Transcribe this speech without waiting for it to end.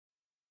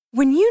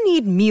When you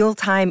need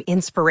mealtime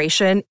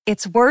inspiration,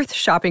 it's worth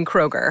shopping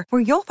Kroger,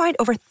 where you'll find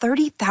over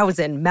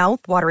 30,000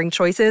 mouth-watering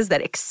choices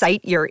that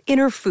excite your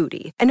inner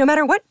foodie. And no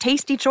matter what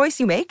tasty choice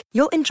you make,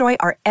 you'll enjoy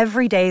our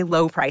everyday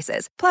low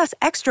prices, plus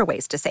extra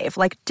ways to save,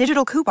 like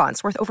digital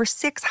coupons worth over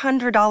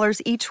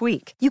 $600 each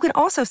week. You can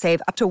also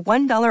save up to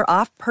 $1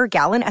 off per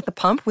gallon at the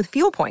pump with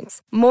fuel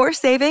points. More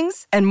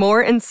savings and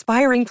more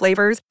inspiring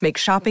flavors make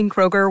shopping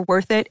Kroger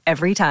worth it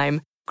every time.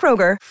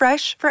 Kroger,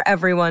 fresh for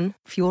everyone.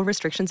 Fuel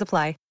restrictions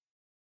apply.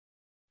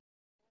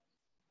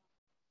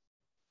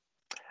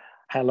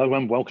 Hello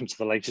and welcome to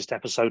the latest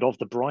episode of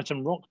the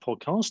Brighton Rock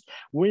podcast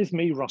with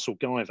me, Russell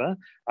Guyver.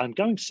 I'm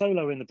going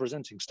solo in the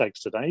presenting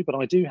stakes today, but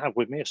I do have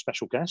with me a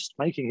special guest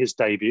making his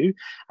debut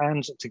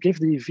and to give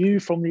the view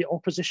from the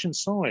opposition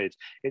side.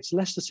 It's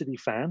Leicester City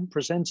fan,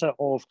 presenter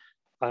of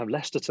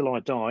Leicester Till I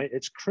Die.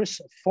 It's Chris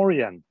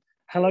Forian.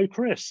 Hello,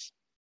 Chris.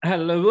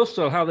 Hello,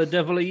 Russell. How the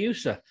devil are you,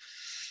 sir?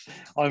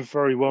 I'm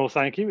very well,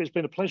 thank you. It's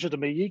been a pleasure to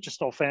meet you,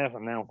 just off air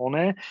and now on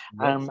air.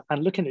 Yes.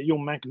 And looking at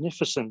your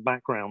magnificent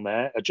background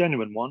there, a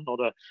genuine one, not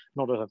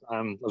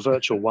a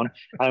virtual one.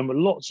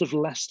 Lots of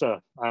Leicester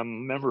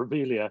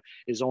memorabilia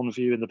is on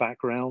view in the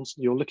background.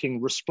 You're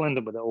looking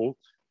resplendent with it all.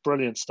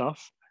 Brilliant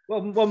stuff.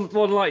 Well,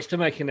 one likes to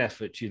make an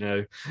effort, you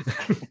know.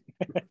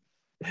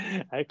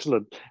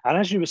 Excellent. And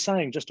as you were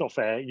saying just off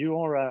air, you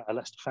are a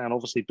Leicester fan,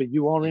 obviously, but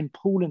you are in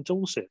Poole in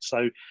Dorset,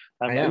 so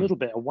a little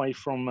bit away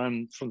from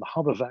the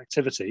hub of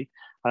activity.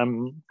 How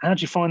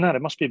do you find that?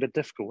 It must be a bit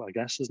difficult, I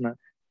guess, isn't it?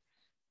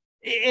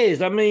 It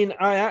is. I mean,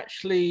 I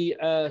actually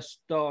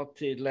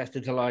started Leicester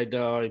Till I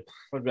Die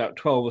about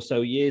 12 or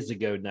so years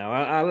ago now.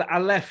 I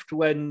left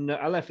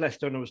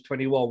Leicester when I was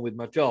 21 with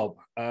my job.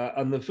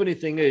 And the funny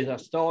thing is,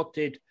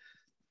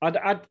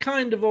 I'd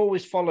kind of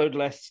always followed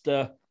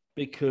Leicester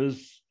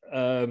because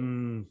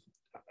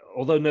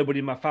although nobody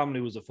in my family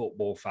was a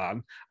football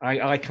fan,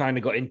 I kind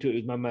of got into it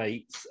with my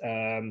mates,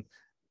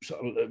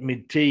 sort of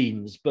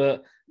mid-teens.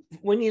 But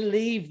when you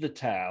leave the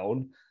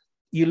town,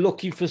 you're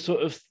looking for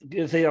sort of,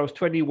 I was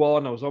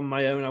 21, I was on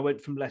my own, I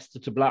went from Leicester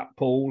to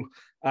Blackpool,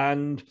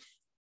 and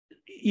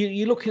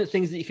you're looking at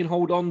things that you can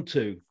hold on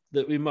to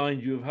that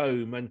remind you of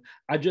home. And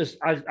I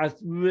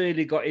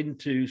really got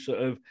into sort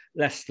of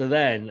Leicester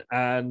then,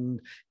 and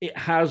it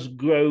has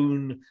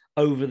grown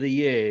over the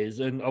years.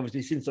 And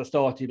obviously since I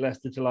started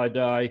Leicester Till I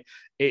Die,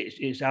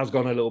 it has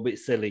gone a little bit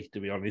silly, to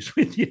be honest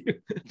with you.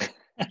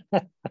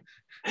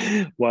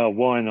 Well,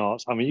 why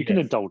not? I mean, you can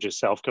indulge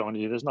yourself, can't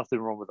you? There's nothing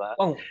wrong with that.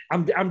 Oh,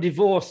 I'm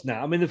divorced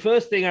now. I mean, the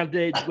first thing I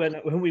did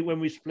when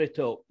we split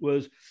up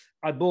was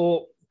I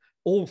bought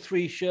all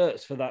 3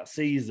 shirts for that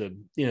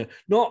season. You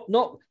know,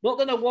 not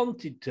that I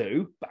wanted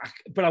to,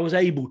 but I was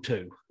able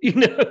to. You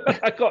know,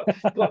 I got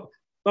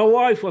my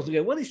wife wasn't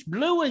going, well, it's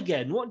blue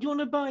again. What do you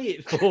want to buy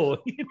it for?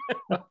 You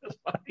know,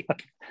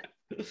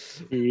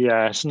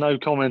 Yes, no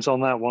comment on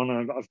that one.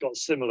 I've got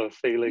similar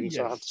feelings,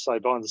 yes. I have to say,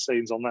 behind the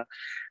scenes on that.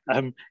 I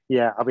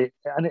mean,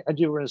 and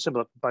you were in a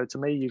similar boat to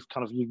me.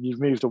 You've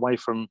moved away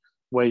from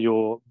where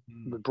you're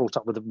brought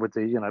up with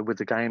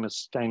the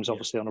games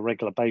obviously on a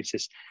regular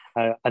basis,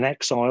 an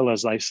exile,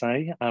 as they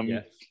say.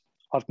 Yes.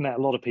 I've met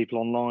a lot of people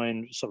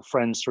online, sort of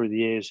friends through the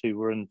years who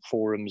were in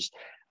forums,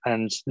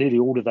 and nearly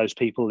all of those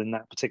people in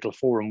that particular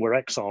forum were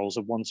exiles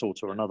of one sort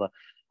or another,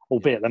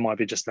 albeit they might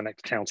be just the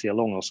next county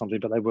along or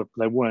something, but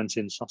they weren't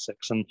in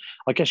Sussex. And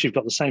I guess you've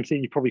got the same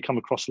thing. You probably come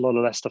across a lot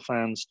of Leicester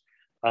fans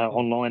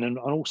online and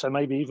also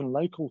maybe even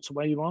local to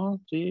where you are.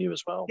 Do you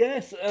as well?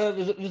 Yes,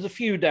 there's a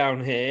few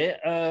down here.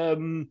 I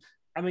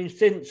mean,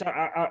 since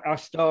I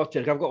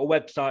started, I've got a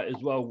website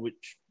as well,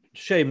 which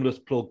shameless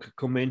plug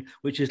come in,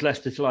 which is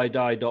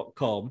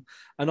leicestertillidie.com.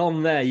 And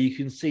on there, you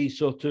can see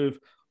sort of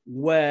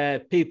where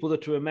people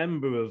that are a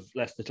member of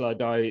Leicester Till I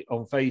Die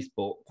on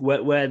Facebook,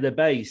 where they're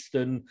based.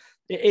 And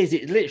it's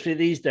literally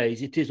these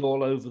days, it is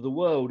all over the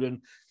world.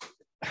 And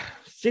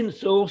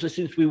since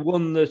we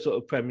won the sort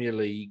of Premier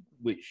League,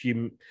 which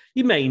you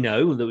may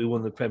know that we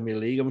won the Premier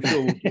League. I'm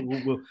sure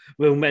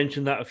we'll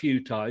mention that a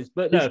few times.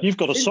 But no, you've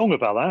got a song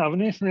about that,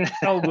 haven't you?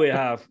 Oh, we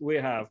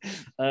have.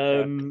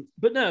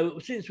 But no,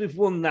 since we've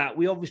won that,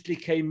 we obviously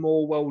became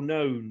more well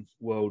known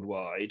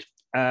worldwide.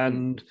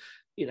 And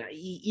you know,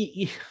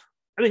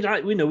 I mean,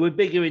 like, we know we're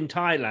bigger in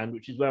Thailand,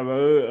 which is where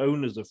our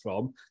owners are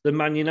from, than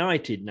Man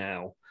United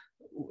now.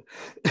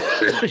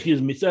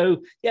 Excuse me.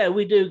 So yeah,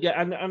 we do get,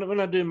 and when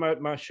I do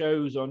my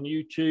shows on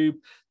YouTube,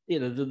 you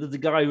know, the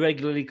guy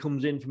regularly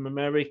comes in from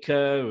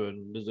America,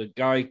 and there's a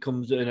guy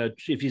comes in,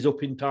 if he's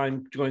up in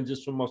time, joins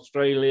us from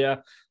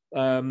Australia.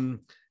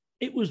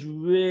 It was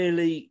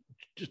really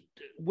just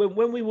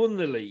when we won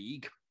the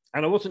league,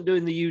 and I wasn't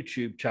doing the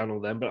YouTube channel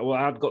then, but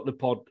I'd got the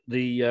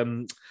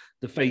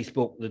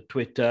Facebook, the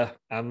Twitter,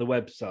 and the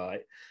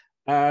website,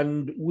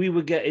 and we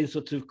were getting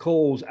sort of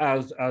calls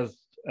as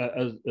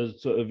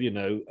sort of, you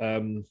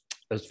know,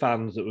 as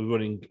fans that were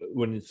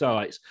running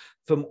sites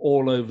from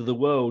all over the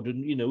world.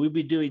 And, you know, we'd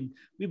be doing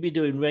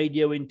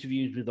radio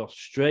interviews with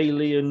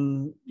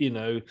Australian, you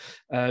know,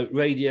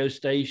 radio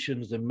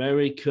stations,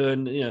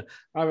 American, you know.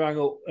 I rang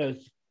up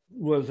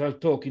was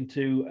talking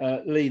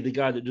to Lee, the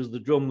guy that does the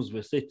drums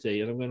with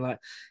City, and I'm going like,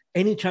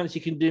 any chance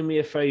you can do me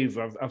a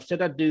favour? I've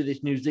said I'd do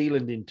this New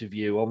Zealand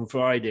interview on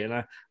Friday, and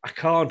I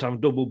can't. I'm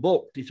double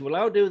booked. He said, well,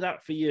 I'll do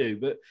that for you,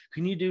 but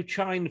can you do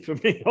China for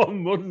me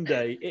on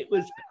Monday? It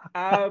was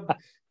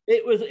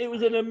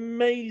an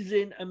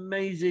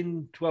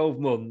amazing 12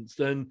 months,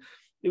 and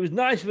it was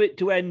nice for it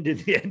to end in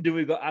the end, and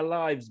we got our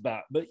lives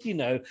back. But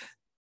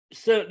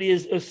certainly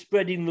as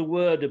spreading the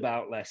word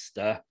about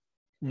Leicester,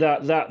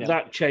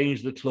 that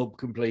changed the club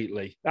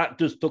completely. That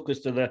just took us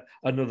to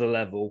another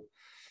level.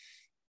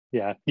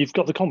 Yeah, you've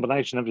got the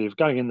combination of you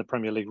going in the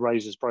Premier League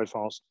raises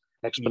profiles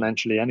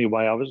exponentially.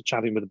 Anyway, I was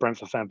chatting with the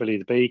Brentford fan Billy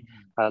the Bee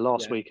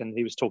last week, and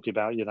he was talking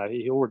about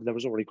there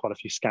was already quite a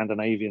few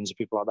Scandinavians and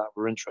people like that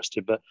were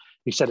interested, but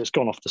he said it's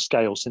gone off the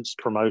scale since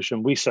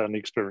promotion. We certainly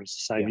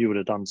experienced the same. You would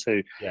have done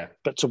too. Yeah.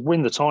 But to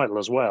win the title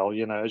as well,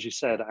 as you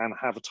said, and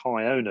have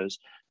Thai owners,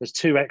 there's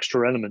two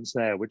extra elements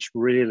there which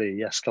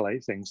really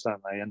escalate things,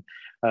 don't they?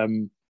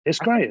 And it's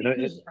great.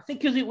 I think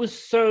because it was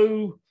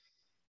so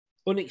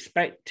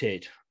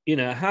unexpected.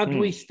 Had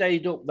we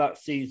stayed up that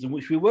season,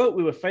 which we weren't,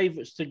 we were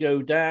favourites to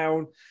go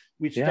down.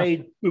 We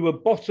were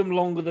bottom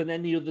longer than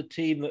any other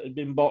team that had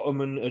been bottom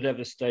and had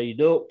ever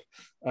stayed up.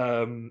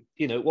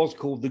 It was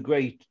called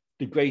the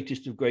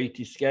greatest of great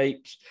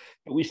escapes,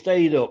 but we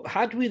stayed up.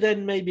 Had we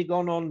then maybe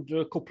gone on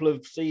to a couple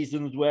of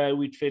seasons where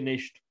we'd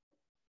finished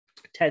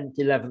 10th,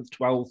 11th,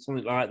 12th,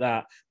 something like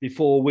that,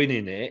 before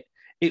winning it,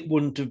 it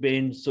wouldn't have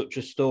been such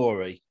a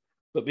story.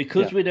 But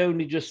because we'd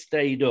only just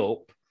stayed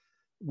up,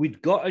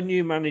 we'd got a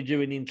new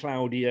manager in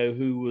Claudio,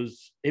 who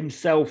was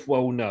himself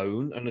well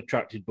known and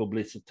attracted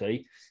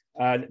publicity,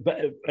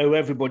 but who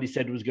everybody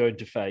said was going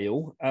to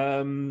fail.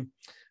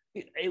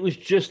 It was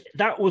just,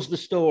 that was the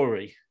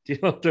story. Do you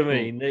know what I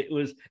mean?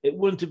 It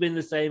wouldn't have been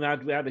the same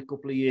had we had a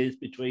couple of years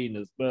between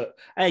us. But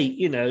hey,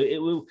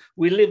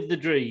 we lived the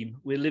dream.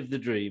 We lived the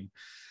dream.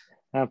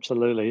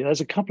 Absolutely.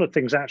 There's a couple of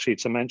things actually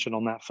to mention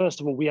on that.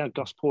 First of all, we had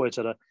Gus Poyet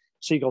at a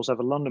Seagulls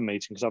Over London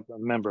meeting, because I'm a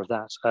member of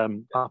that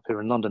up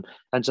here in London.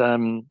 And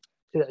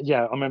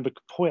I remember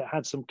Poyet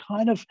had some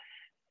kind of,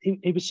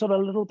 he was sort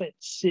of a little bit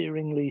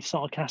searingly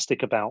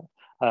sarcastic about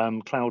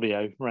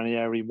Claudio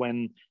Ranieri,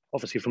 when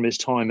obviously from his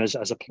time as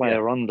a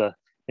player under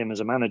him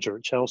as a manager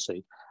at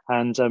Chelsea.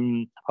 And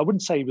I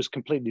wouldn't say he was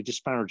completely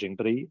disparaging,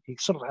 but he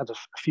sort of had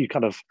a few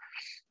kind of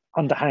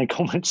underhand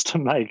comments to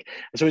make.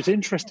 So it's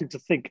interesting to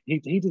think he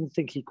didn't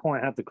think he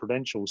quite had the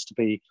credentials to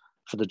be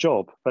for the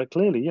job, but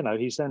clearly,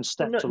 he's then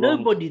stepped along.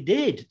 Nobody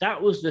did.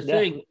 That was the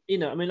thing.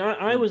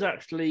 I was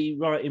actually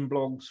writing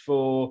blogs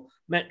for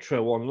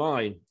Metro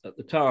Online at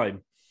the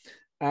time,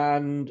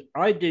 and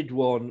I did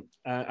one,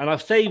 and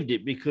I've saved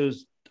it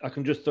because I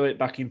can just throw it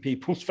back in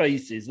people's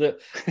faces. That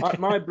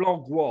my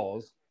blog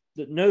was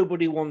that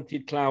nobody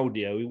wanted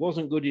Claudio. He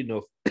wasn't good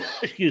enough,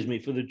 excuse me,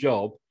 for the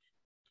job.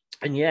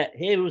 And yet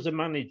here was a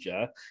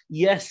manager.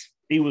 Yes,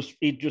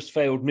 he'd just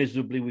failed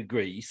miserably with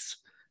Greece.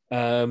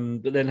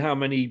 But then how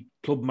many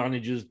club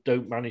managers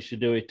don't manage to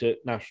do it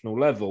at national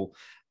level?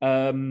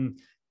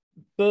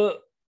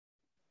 But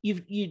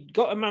you've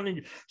got a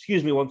manager.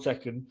 Excuse me 1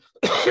 second.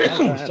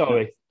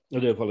 Sorry, I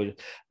do apologize.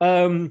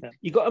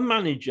 You got a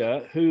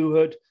manager who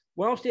had,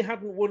 whilst he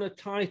hadn't won a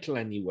title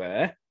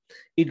anywhere,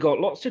 he'd got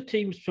lots of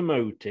teams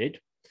promoted.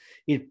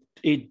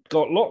 He'd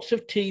got lots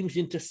of teams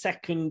into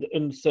second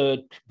and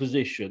third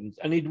positions,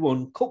 and he'd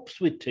won cups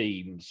with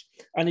teams.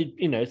 And he'd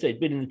been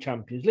in the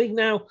Champions League.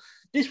 Now,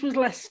 this was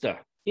Leicester.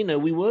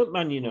 We weren't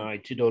Man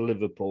United or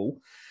Liverpool.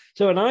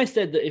 So, and I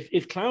said that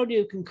if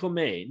Claudio can come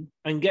in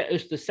and get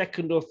us the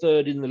second or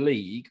third in the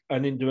league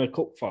and into a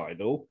cup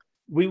final,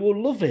 we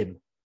will love him.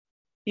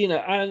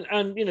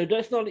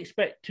 Let's not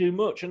expect too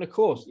much. And of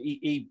course,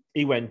 he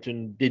went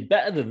and did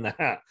better than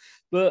that.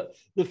 But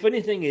the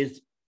funny thing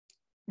is,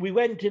 we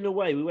went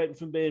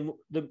from being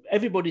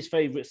everybody's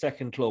favourite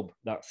second club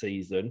that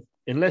season.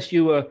 Unless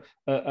you were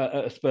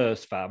a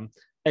Spurs fan,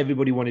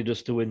 everybody wanted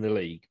us to win the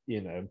league.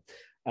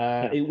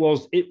 It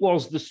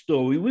was the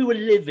story. We were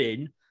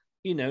living,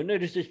 no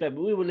disrespect,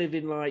 but we were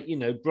living like,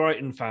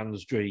 Brighton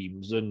fans'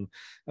 dreams and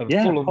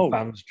Fulham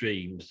fans'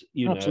 dreams.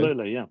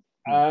 Absolutely, yeah.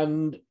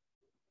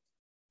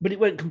 But it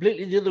went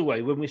completely the other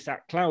way when we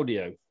sacked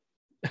Claudio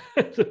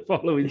the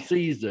following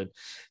season.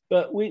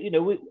 But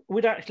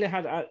we'd actually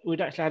had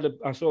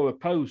I saw a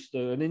post,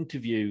 an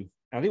interview.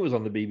 I think it was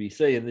on the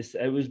BBC, and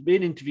it was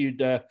being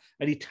interviewed an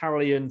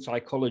Italian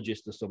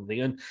psychologist or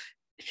something, and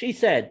she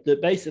said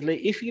that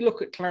basically, if you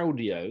look at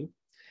Claudio,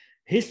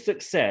 his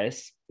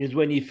success is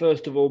when you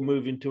first of all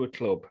move into a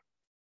club.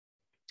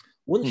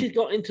 Once he's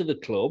got into the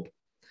club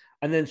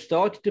and then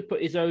started to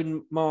put his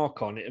own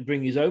mark on it and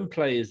bring his own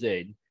players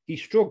in, he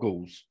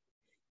struggles.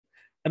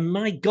 And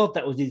my God,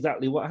 that was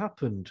exactly what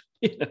happened.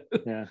 He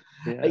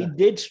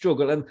did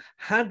struggle. And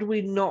had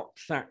we not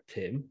sacked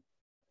him,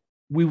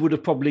 we would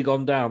have probably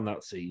gone down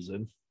that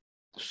season.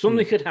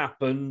 Something had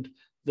happened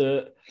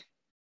that,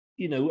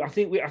 I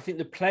think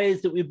the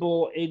players that we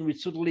bought in, we'd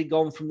suddenly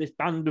gone from this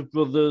band of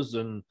brothers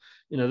and,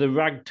 the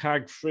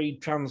ragtag free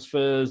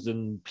transfers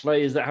and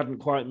players that hadn't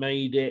quite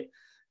made it.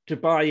 to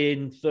buy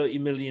in £30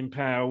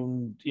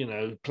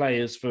 million,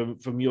 players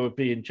from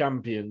European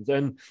champions,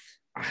 and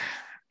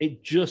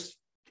it just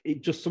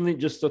something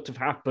just sort of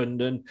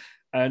happened,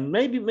 and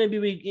maybe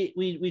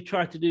we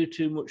tried to do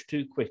too much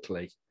too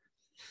quickly.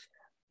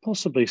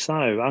 Possibly so.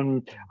 I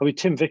mean,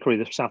 Tim Vickery,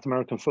 the South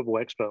American football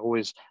expert,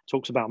 always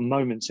talks about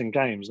moments in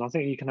games, and I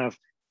think you can have,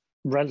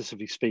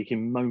 relatively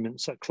speaking,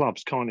 moments at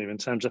clubs, can't you? In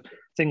terms of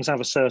things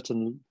have a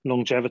certain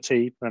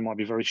longevity. They might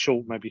be very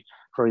short, maybe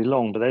very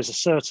long, but there's a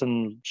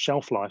certain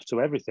shelf life to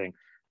everything.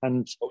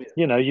 And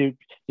you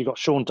got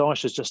Sean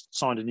Dyche has just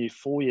signed a new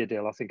 4-year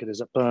deal, I think it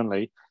is, at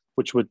Burnley,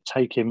 which would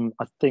take him,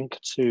 I think,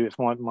 to, if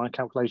my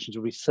calculations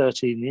would be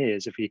 13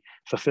 years if he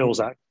fulfills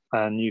that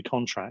new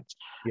contract.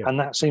 Yeah. And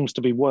that seems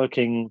to be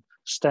working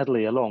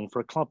steadily along for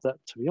a club that,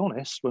 to be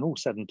honest, when all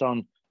said and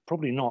done,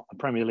 probably not a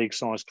Premier League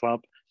sized club.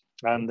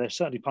 And they're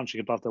certainly punching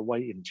above their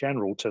weight in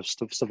general to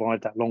have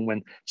survived that long,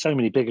 when so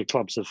many bigger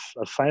clubs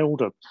have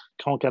failed or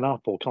can't get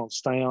up or can't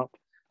stay up.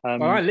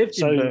 I lived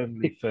in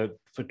Burnley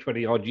for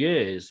 20 odd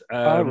years.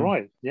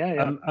 Right,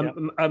 yeah.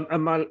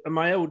 And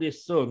my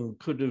eldest son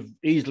could have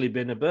easily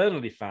been a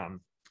Burnley fan.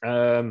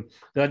 But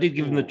I did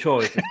give him the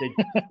choice. I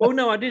said,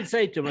 I did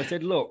say to him, I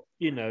said, look,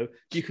 you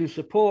can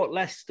support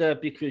Leicester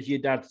because your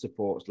dad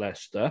supports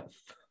Leicester.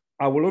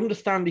 I will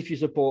understand if you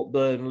support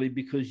Burnley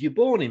because you're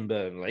born in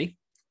Burnley.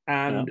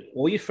 And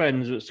all your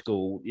friends at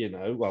school,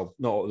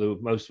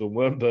 most of them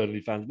weren't Burnley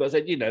fans, but I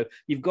said,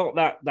 you've got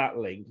that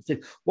link. I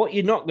said, what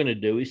you're not going to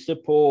do is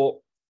support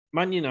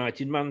Man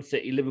United, Man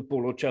City,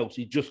 Liverpool or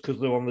Chelsea just because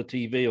they're on the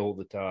TV all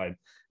the time.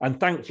 And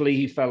thankfully,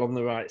 he fell on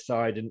the right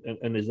side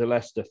and is a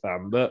Leicester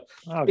fan. But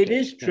it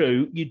is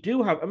true. You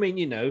do have,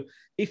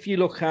 if you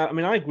look at,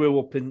 I grew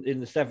up in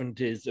the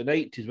 70s and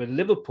 80s when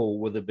Liverpool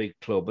were the big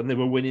club and they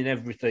were winning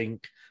everything,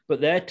 but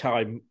their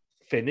time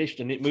finished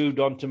and it moved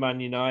on to Man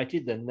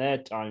United, then their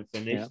time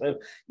finished. So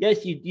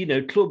yes,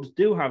 clubs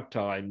do have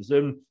times.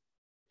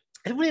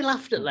 Everybody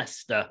laughed at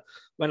Leicester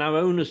when our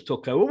owners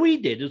took over. We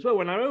did as well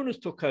when our owners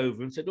took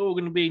over and said, we're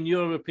going to be in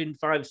Europe in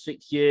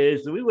 5-6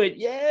 years. And we went,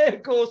 yeah,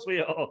 of course we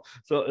are,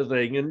 sort of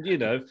thing. And,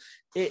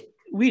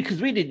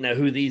 because we didn't know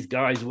who these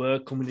guys were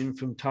coming in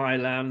from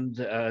Thailand.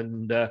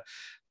 And they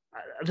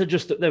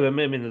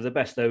were the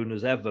best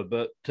owners ever.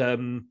 But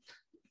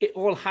it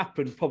all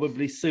happened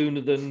probably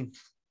sooner than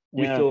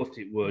we thought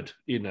it would,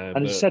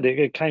 And you said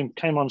it came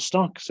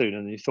unstuck sooner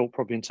than you thought,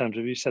 probably in terms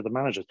of, you said, the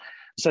managers.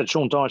 You said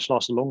Sean Dyche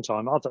lasted a long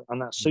time,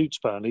 and that suits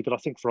Burnley, but I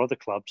think for other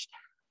clubs,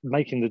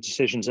 making the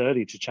decisions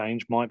early to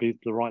change might be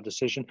the right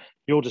decision.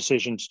 Your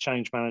decision to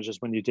change managers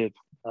when you did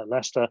at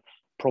Leicester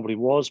probably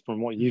was,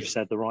 from what you've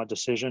said, the right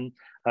decision.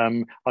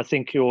 I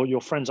think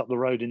your friends up the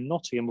road in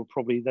Nottingham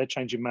they're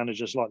changing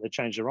managers like they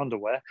change their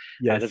underwear.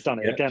 Yes, they've done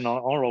it again.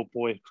 Our old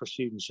boy Chris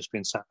Hughton's just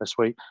been sacked this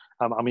week.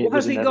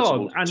 Has he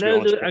gone? I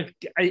know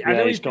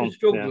he's been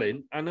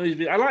struggling.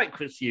 Yeah. I like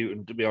Chris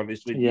Hughton, to be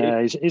honest with you.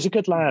 Yeah, he's a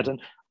good lad,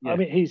 and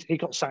he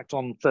got sacked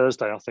on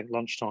Thursday, I think,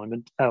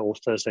 lunchtime, or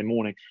Thursday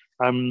morning.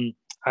 And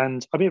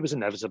it was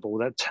inevitable.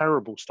 That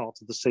terrible start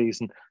to the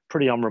season,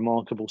 pretty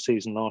unremarkable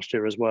season last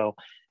year as well.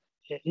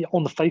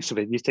 On the face of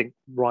it, you think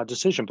right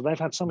decision, but they've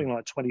had something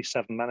like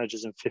 27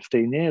 managers in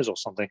 15 years or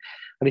something.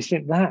 And you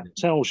think that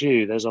tells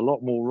you there's a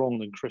lot more wrong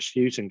than Chris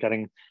Hughton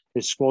getting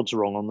his squads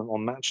wrong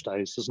on match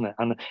days, doesn't it?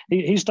 And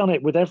he's done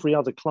it with every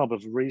other club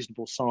of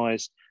reasonable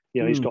size.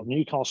 He's got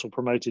Newcastle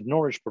promoted,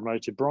 Norwich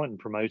promoted, Brighton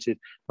promoted.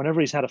 Whenever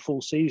he's had a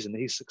full season,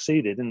 he's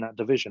succeeded in that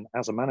division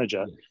as a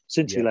manager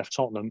since he left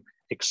Tottenham,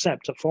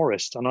 except at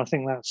Forest. And I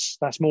think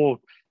that's more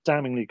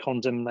damningly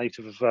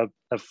condemnative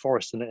of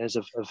Forest than it is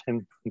of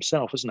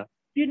himself, isn't it?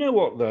 You know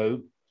what,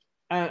 though?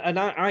 And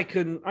I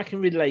can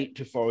relate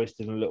to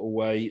Forest in a little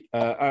way,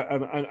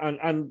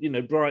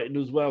 and Brighton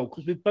as well,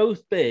 because we've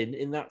both been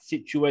in that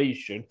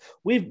situation.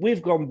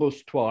 We've gone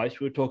bust twice.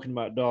 We were talking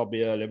about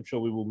Derby earlier. I'm sure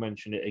we will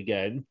mention it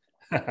again.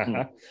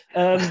 But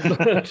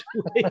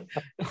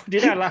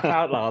did I laugh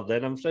out loud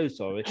then? I'm so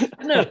sorry.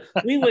 No,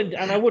 we went,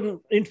 and I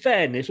wouldn't, in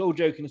fairness, all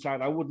joking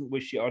aside, I wouldn't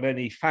wish it on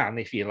any fan,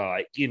 if you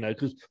like,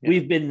 because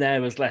we've been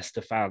there as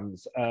Leicester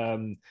fans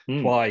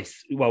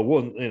twice. Well,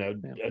 one,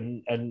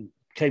 and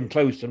came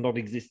close to not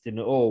existing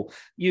at all.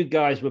 You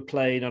guys were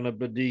playing on a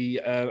bloody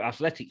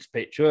athletics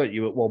pitch, weren't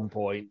you, at one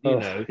point?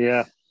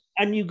 Yeah.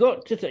 And you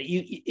got to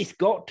it's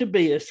got to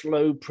be a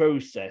slow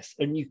process,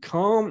 and you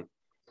can't.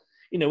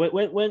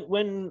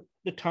 When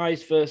the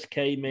ties first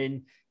came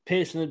in,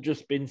 Pearson had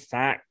just been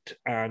sacked,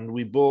 and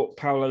we brought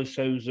Paulo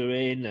Sousa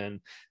in, and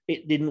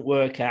it didn't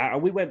work out.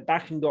 And we went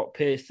back and got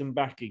Pearson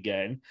back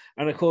again.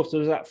 And of course, there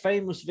was that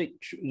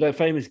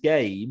famous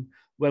game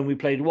when we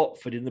played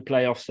Watford in the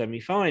playoff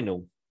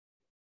semi-final.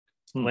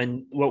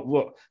 When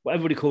what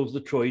everybody calls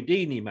the Troy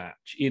Deeney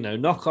match,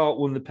 Knockaert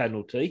won the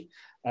penalty.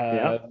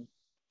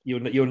 You'll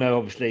know,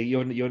 obviously,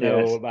 you'll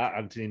know all about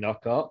Anthony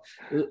Knockaert.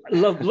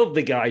 Love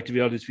the guy, to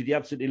be honest with you.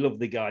 Absolutely love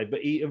the guy.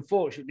 But he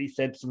unfortunately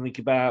said something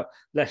about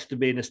Leicester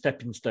being a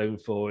stepping stone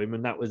for him,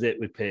 and that was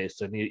it with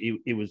Pearson.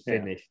 He was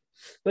finished.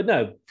 But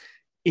no,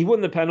 he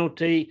won the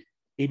penalty.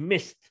 He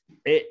missed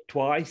it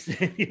twice.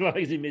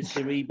 He missed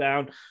the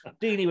rebound.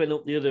 Deeney went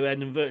up the other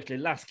end, and virtually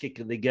last kick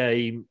of the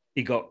game,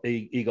 he got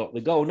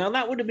the goal. Now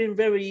that would have been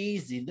very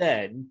easy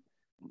then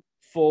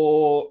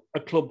for a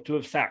club to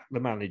have sacked the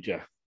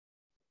manager.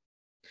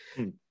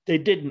 They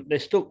didn't. They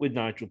stuck with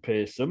Nigel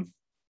Pearson,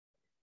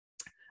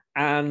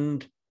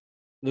 and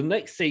the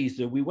next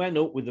season, we went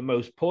up with the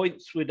most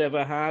points we'd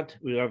ever had.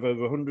 We have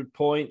over 100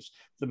 points.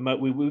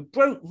 We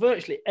broke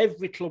virtually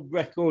every club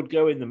record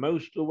going, the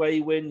most away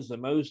wins, the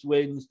most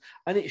wins.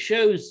 And it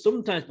shows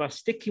sometimes by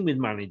sticking with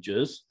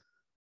managers,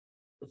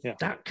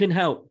 that can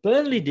help.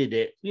 Burnley did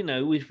it,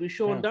 with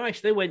Sean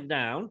Dyche. They went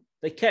down,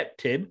 they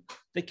kept him,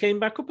 they came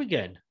back up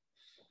again.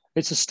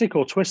 It's a stick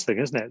or twist thing,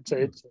 isn't it?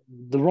 It's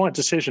the right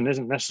decision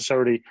isn't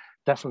necessarily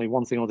definitely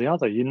one thing or the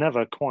other. You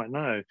never quite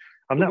know.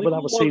 And that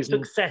was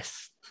season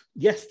success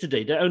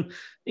yesterday. And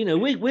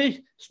we're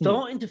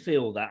starting to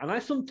feel that. And I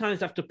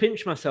sometimes have to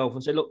pinch myself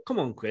and say, "Look, come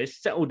on, Chris,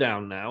 settle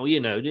down now.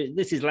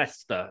 This is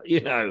Leicester.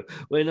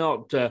 We're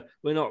not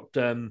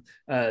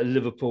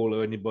Liverpool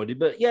or anybody.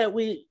 But yeah,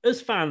 we as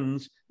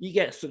fans, you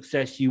get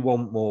success, you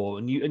want more,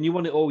 and you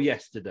want it all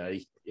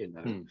yesterday.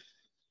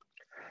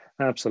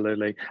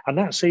 Absolutely. And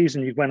that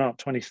season you went up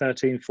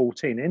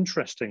 2013-14.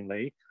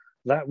 Interestingly,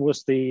 that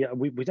was we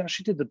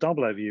actually did the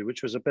double over you,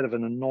 which was a bit of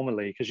an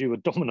anomaly because you were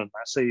dominant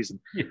that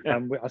season. Yeah.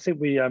 I think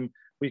we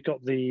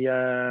got the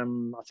I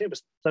think it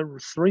was the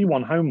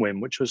 3-1 home win,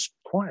 which was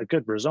quite a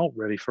good result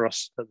really for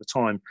us at the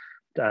time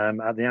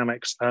at the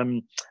Amex.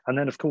 And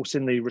then of course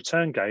in the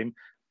return game,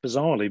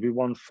 bizarrely we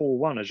won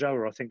 4-1.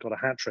 Ajoa I think got a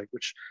hat trick,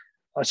 which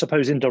I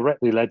suppose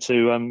indirectly led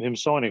to him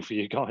signing for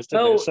you guys.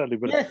 Didn't it? Certainly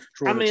would have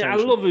drawn attention. I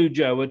love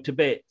Ujoa to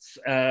bits.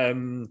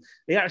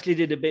 He actually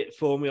did a bit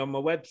for me on my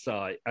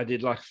website. I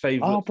did like a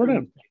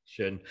favourite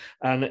section,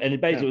 and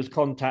it basically was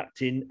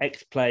contacting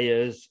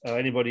ex-players or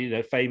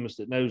anybody famous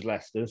that knows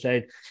Leicester and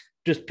saying,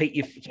 just pick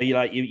your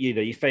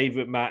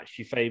favourite match,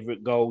 your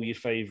favourite goal, your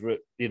favourite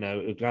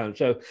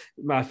so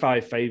my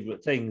 5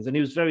 favourite things. And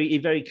he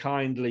very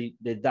kindly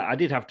did that. I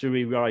did have to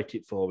rewrite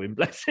it for him,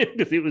 bless him,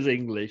 because it was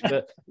English,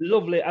 but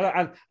lovely.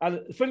 And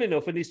funny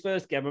enough, in his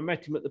first game, I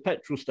met him at the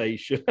petrol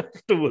station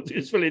afterwards. He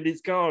was filling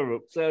his car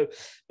up.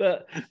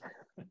 But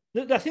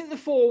I think the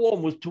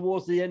 4-1 was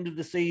towards the end of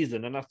the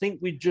season, and I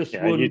think we just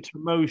won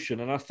promotion.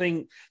 And I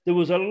think there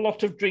was a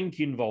lot of drink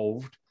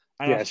involved.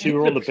 And yes, you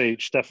were on the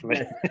beach,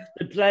 definitely.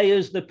 The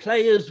players. Let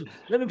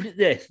me put it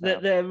this: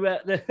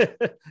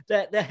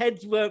 their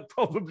heads weren't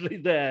probably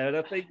there, and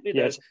I think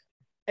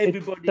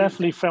everybody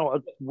definitely felt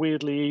a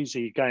weirdly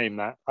easy game.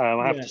 That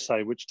I have to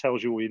say, which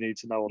tells you all you need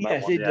to know on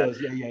that one. Yes, it does.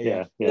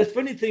 Yeah. The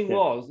funny thing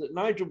was that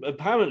Nigel.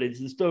 Apparently,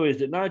 the story is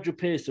that Nigel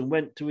Pearson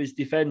went to his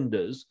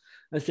defenders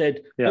and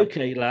said,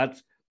 "Okay,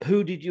 lads,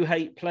 who did you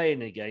hate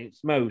playing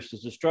against most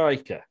as a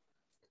striker?"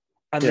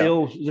 And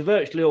they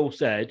virtually all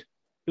said,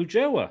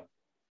 "Ujoa."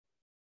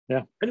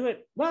 Yeah. And he went,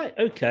 right,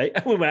 okay.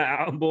 And we went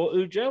out and bought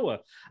Ujoa.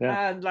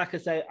 Yeah. And like I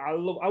say, I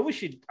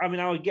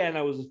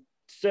was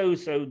so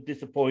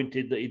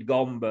disappointed that he'd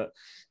gone, but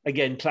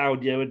again,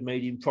 Claudio had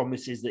made him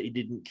promises that he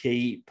didn't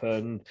keep.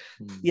 And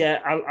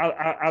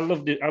I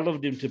loved it. I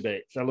loved him to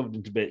bits.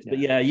 But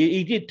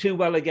he did too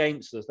well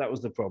against us. That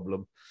was the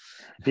problem.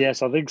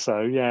 Yes, I think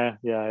so. Yeah.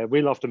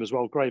 We loved him as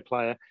well. Great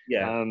player.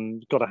 Yeah.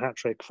 Got a hat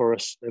trick for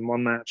us in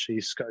one match.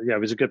 He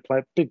was a good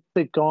player.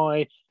 Big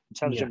guy,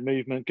 intelligent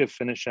movement, good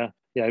finisher.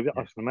 I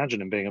can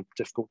imagine him being a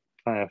difficult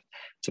player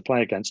to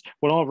play against.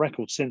 Well, our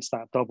record since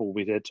that double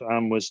we did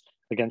was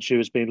against you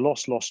has been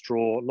loss,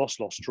 draw, loss,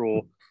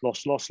 draw,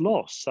 loss.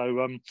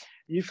 So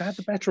you've had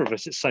the better of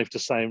us, it's safe to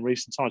say, in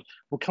recent times.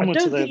 I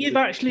don't think you've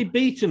actually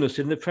beaten us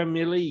in the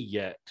Premier League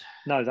yet.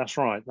 No, that's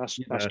right. That's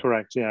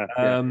correct. Yeah.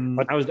 I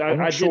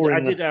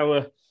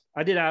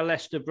did our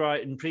Leicester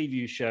Brighton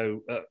preview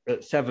show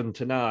at 7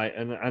 tonight,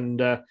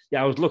 and I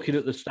was looking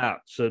at the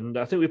stats, and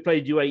I think we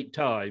played you 8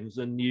 times,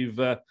 and you've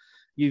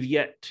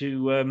yet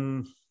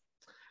to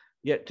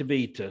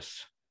beat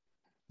us.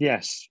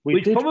 Yes,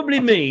 which probably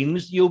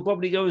means you'll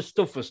probably go and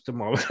stuff us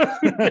tomorrow.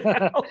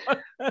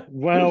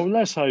 Well,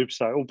 let's hope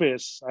so.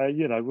 Albeit,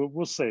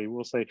 we'll see.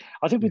 We'll see.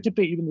 I think we did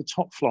beat you in the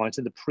top flight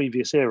in the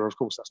previous era. Of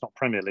course, that's not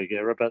Premier League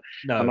era, but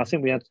I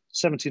think we had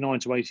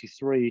 79 to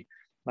 83.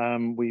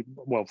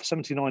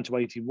 79 to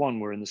 81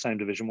 were in the same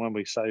division, weren't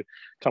we? So a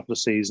couple of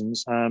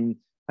seasons.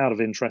 Out of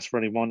interest for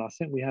anyone, I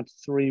think we had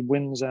 3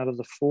 wins out of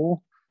the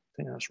 4. I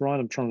think that's right.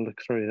 I'm trying to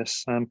look through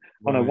this. I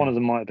know one of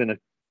them might have been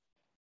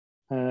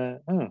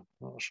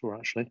not sure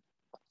actually.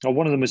 Oh,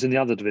 one of them was in the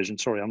other division.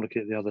 Sorry, I'm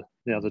looking at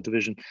the other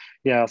division.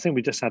 Yeah, I think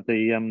we just had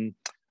the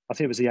I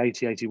think it was the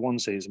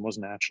 80-81 season,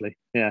 wasn't it, actually?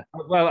 Yeah.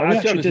 Well,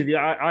 I'll be honest with you,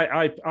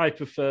 I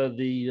prefer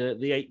the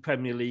 8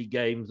 Premier League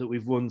games that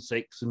we've won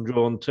 6 and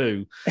drawn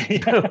 2.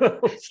 I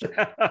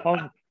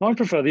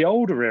prefer the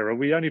older era.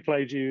 We only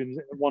played you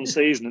in one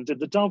season and did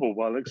the double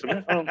by the looks of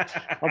it.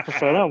 I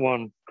prefer that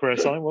one,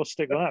 Chris. I think we'll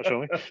stick with that, shall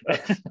we?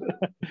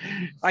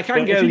 I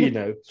can go,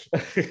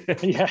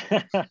 Yeah.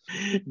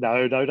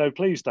 No,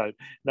 please don't.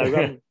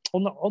 No,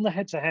 on the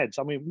head-to-heads,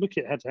 I mean, look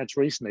at head-to-heads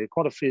recently.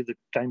 Quite a few of the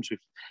games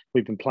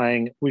we've been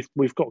playing,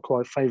 we've got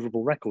quite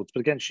favourable records.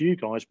 But against you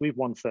guys, we've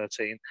won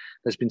 13.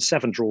 There's been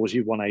 7 draws.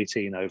 You've won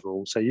 18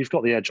 overall. So you've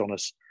got the edge on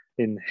us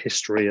in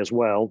history as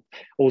well.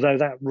 Although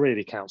that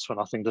really counts for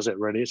nothing, does it?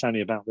 Really, it's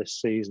only about this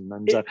season.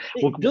 And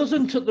it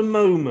doesn't at the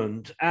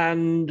moment.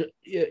 And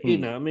you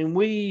know, I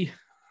mean,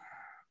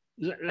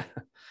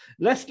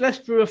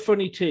 Leicester are a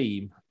funny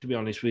team, to be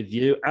honest with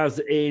you, as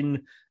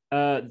in.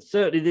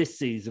 Certainly this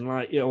season,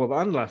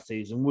 and last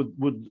season,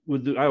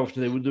 would I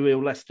often say would the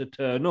real Leicester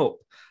turn up?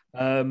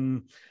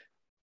 The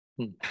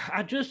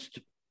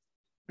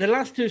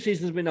last 2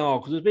 seasons have been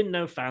hard because there's been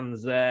no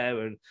fans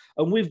there, and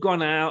we've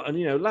gone out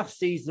and last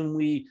season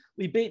we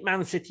beat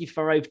Man City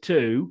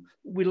 5-2,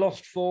 we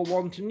lost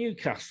 4-1 to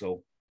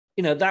Newcastle.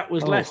 That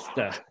was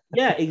Leicester.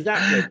 Yeah,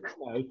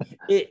 exactly.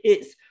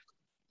 It's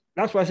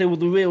that's why I say, will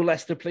the real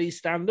Leicester please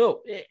stand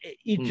up?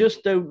 You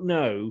just don't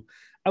know,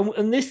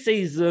 and this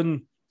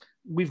season.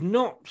 We've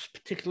not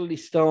particularly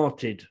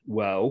started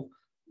well.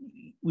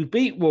 We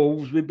beat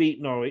Wolves, we beat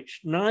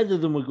Norwich. Neither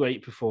of them were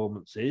great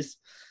performances.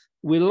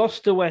 We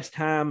lost to West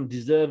Ham,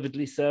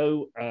 deservedly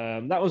so.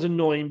 That was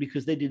annoying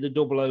because they did the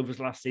double overs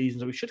last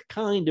season, so we should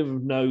kind of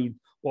have known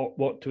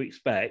what to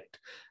expect.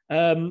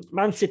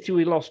 Man City,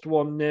 we lost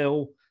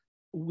 1-0.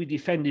 We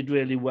defended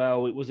really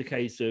well. It was a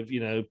case of,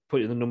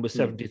 putting the number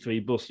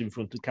 73 bus in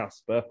front of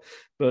Casper.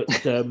 But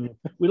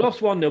we lost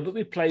 1-0, but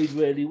we played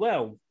really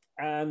well.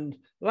 And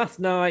last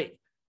night,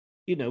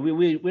 we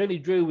only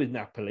drew with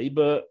Napoli,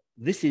 but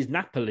this is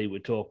Napoli we're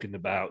talking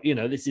about.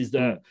 This is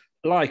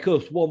like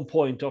us, 1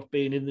 point off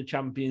being in the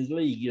Champions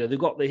League. They've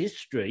got the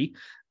history,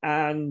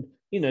 and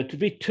to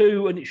be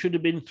 2 and it should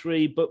have been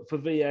 3, but for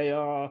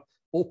VAR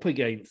up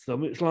against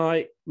them, it's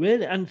like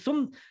really. And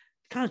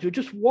sometimes we're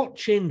just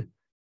watching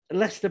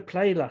Leicester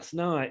play last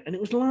night, and it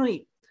was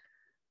like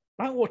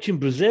watching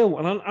Brazil,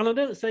 and I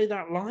don't say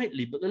that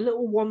lightly, but the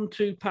little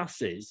 1-2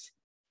 passes.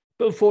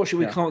 But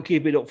unfortunately, we can't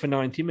keep it up for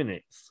 90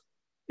 minutes.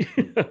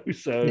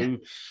 So,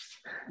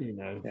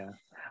 Yeah.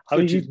 I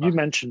mean,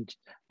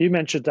 you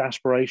mentioned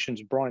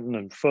aspirations of Brighton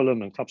and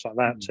Fulham and clubs like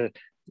that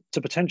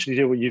to potentially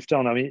do what you've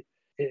done. I mean,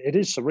 it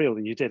is surreal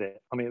that you did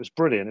it. I mean, it was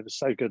brilliant. It was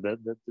so good,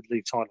 the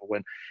league title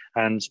win.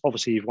 And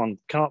obviously, you've won the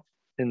cup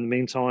in the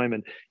meantime,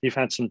 and you've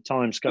had some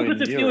times going. There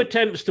was a few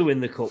attempts to win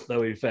the cup,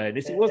 though. In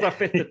fairness, it was our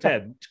 5th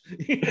attempt.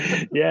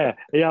 yeah.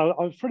 I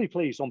was pretty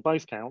pleased on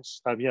both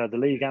counts. The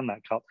league and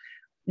that cup.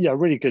 Yeah,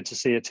 really good to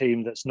see a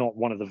team that's not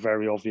one of the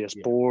very obvious,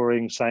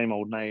 boring, same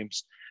old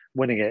names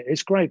winning it.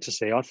 It's great to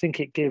see. I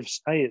think it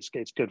gives, it's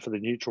good for the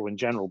neutral in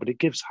general, but it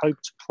gives hope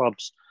to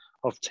clubs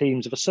of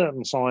teams of a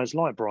certain size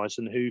like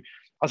Brighton, who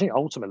I think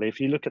ultimately, if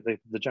you look at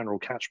the general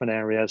catchment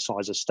area,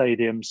 size of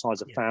stadium,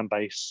 size of fan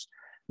base,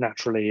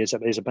 naturally is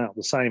about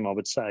the same, I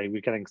would say.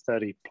 We're getting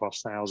 30+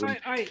 thousand.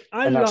 I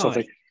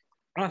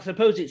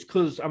suppose it's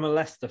because I'm a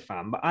Leicester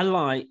fan, but I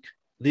like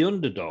the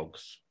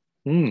underdogs.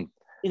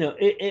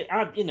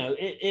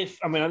 If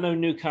I know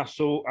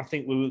Newcastle, I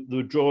think they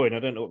were drawing. I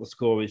don't know what the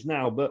score is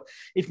now, but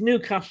if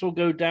Newcastle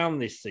go down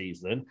this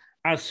season,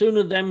 as soon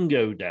as them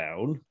go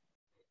down,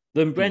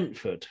 then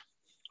Brentford.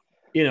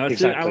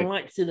 Exactly. I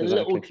like to see the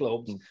little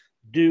clubs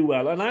do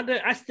well, and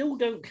I still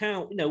don't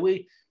count.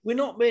 We're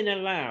not being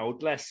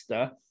allowed,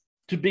 Leicester,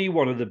 to be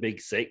one of the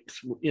big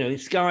 6. In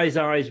Sky's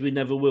eyes, we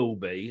never will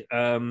be,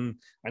 and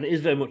it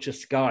is very much a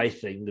Sky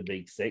thing, the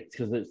big 6,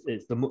 because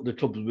it's the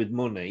clubs with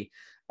money.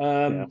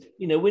 We're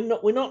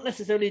not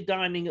necessarily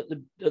dining at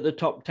the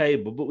top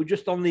table, but we're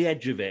just on the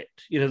edge of it.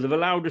 They've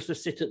allowed us to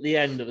sit at the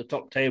end of the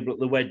top table at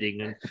the wedding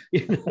and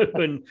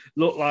and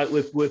look like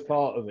we're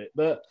part of it.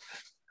 But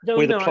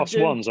we're the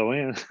 +1s, are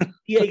we?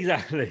 Yeah,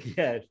 exactly.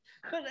 Yes,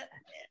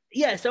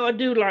 but so I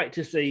do like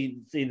to see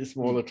the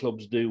smaller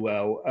clubs do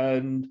well,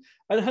 and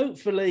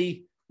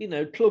hopefully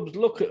clubs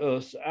look at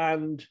us,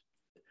 and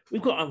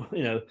we've got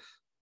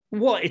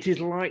what it is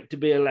like to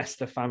be a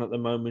Leicester fan at the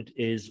moment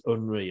is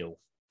unreal.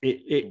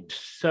 It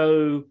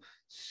so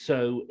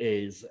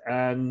is,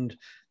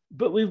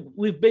 but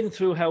we've been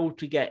through hell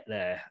to get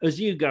there. As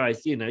you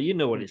guys, you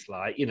know what it's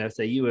like.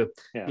 So you were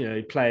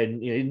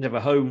playing. You didn't have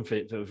a home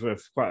for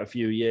quite a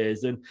few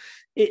years, and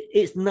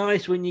it's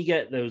nice when you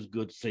get those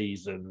good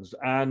seasons.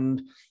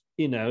 And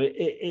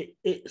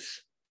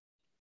it's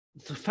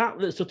the fact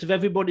that sort of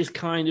everybody's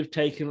kind of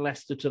taken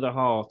Leicester to the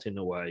heart in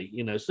a way.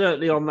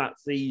 Certainly on that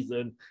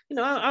season.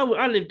 I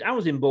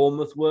was in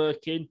Bournemouth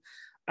working.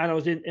 And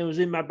it was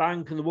in my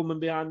bank, and the woman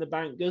behind the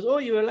bank goes, "Oh,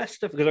 you're a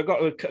Leicester," because I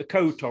got a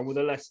coat on with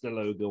a Leicester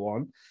logo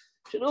on.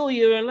 She said, "Oh,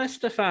 you're a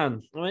Leicester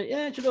fan." I went,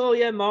 "Yeah." She said, "Oh,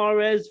 yeah,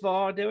 Mahrez,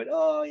 Vardy." I went,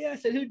 "Oh, yeah." I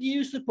said, "Who do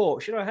you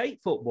support?" She said, "I hate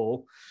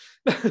football,"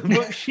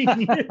 but she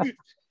knew.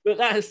 But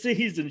that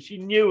season, she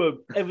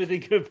knew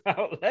everything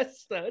about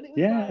Leicester. And it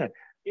was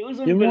It was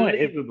You're right.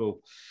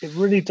 unbelievable. It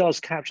really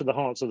does capture the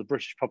hearts of the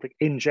British public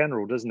in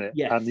general, doesn't it?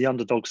 Yes. And the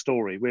underdog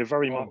story. We're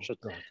very much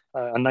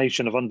a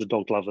nation of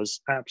underdog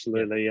lovers,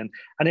 absolutely. Yeah.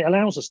 And it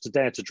allows us to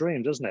dare to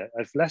dream, doesn't it?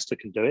 If Leicester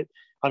can do it,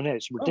 I mean,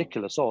 it's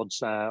ridiculous odds.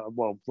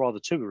 Well, rather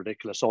too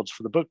ridiculous odds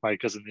for the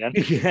bookmakers in the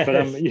end.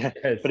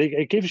 Yes. But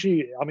it gives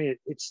you. I mean,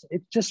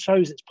 it just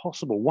shows it's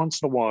possible.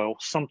 Once in a while,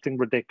 something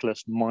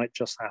ridiculous might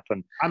just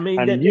happen. I mean,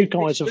 and you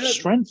guys have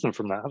strengthened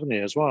from that, haven't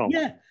you, as well?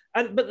 Yeah.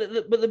 But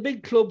the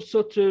big clubs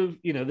sort of,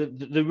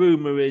 the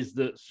rumor is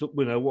that,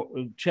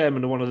 what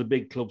chairman of one of the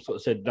big clubs sort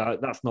of said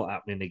that's not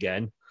happening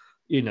again,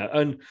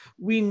 and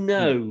we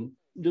know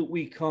that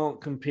we can't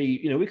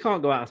compete. We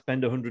can't go out and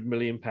spend £100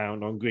 million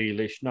on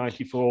Grealish,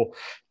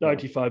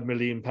 95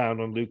 million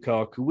pound on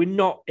Lukaku. We're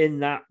not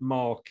in that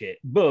market,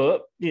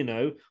 but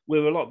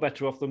we're a lot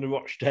better off than the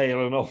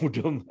Rochdale and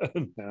Oldham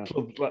and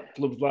clubs like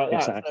that.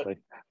 Exactly.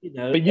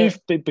 So,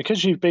 but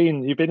because you've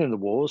been in the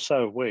wars,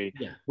 so have we.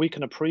 Yeah. We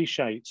can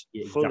appreciate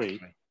fully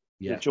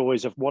the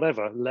joys of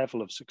whatever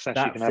level of success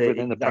you can have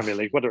within the Premier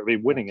League, whether it be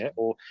winning it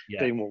or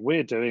doing what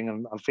we're doing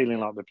and feeling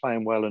like we're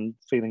playing well and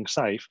feeling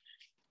safe.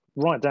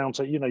 Right down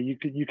to, you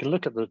can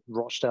look at the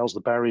Rochdales,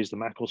 the Barrys, the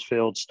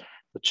Macclesfields,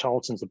 the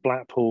Charltons, the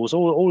Blackpools,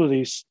 all of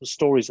these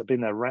stories that have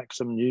been there,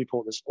 Wrexham,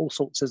 Newport, there's all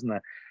sorts, isn't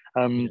there?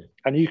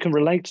 And you can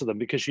relate to them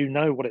because you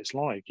know what it's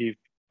like.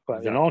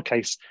 But in our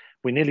case,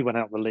 we nearly went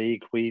out of the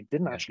league. We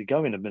didn't actually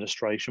go in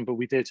administration, but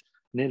we did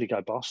nearly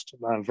go bust,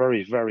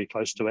 very, very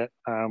close to it.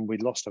 We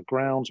lost our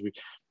grounds.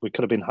 We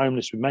could have been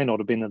homeless. We may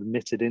not have been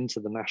admitted into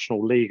the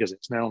National League as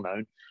it's now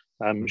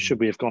known, should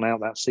we have gone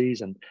out that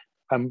season.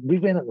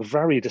 We've been at the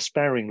very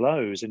despairing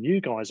lows, and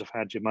you guys have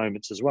had your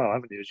moments as well,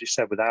 haven't you? As you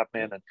said, with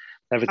admin and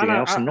everything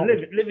else.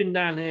 Living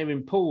down here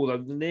in Poole,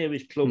 the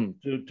nearest club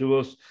to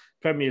us,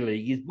 Premier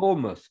League, is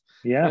Bournemouth.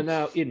 Yeah. And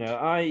now,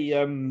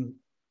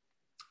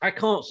 I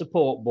can't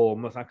support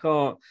Bournemouth. I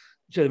can't.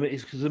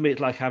 It's because it's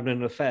like having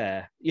an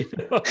affair.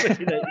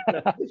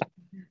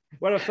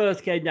 When I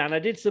first came down, I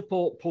did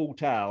support Poole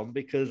Town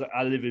because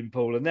I live in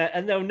Poole,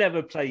 and they'll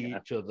never play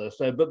each other.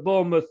 So, but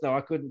Bournemouth, no, I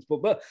couldn't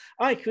support. But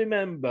I can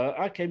remember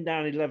I came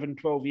down 11,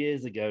 12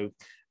 years ago,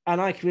 and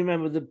I can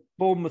remember the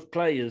Bournemouth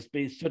players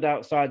being stood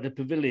outside the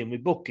pavilion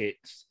with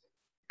buckets,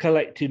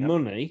 collecting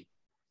money,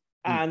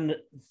 and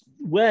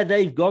where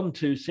they've gone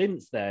to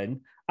since then.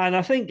 And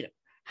I think,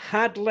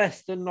 had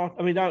Leicester not,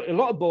 I mean, a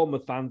lot of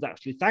Bournemouth fans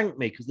actually thank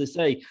me because they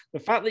say the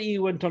fact that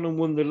you went on and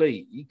won the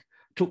league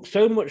took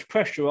so much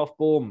pressure off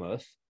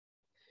Bournemouth,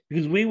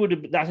 because we would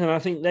have that, and I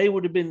think they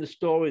would have been the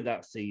story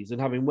that season,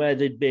 having where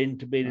they'd been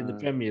to being in the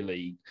Premier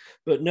League.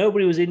 But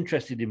nobody was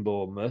interested in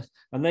Bournemouth,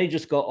 and they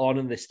just got on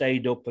and they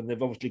stayed up, and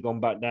they've obviously gone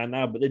back down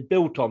now. But they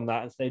built on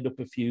that and stayed up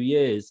a few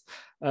years.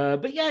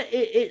 But yeah,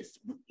 it's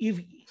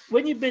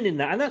when you've been in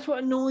that, and that's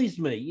what annoys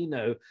me.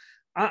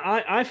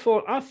 I've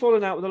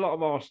fallen out with a lot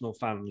of Arsenal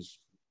fans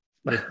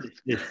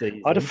this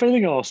season. I had a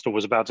feeling Arsenal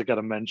was about to get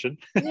a mention.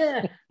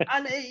 Yeah,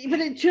 but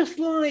it's just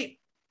like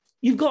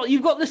you've got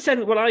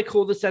what I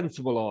call the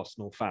sensible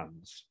Arsenal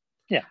fans.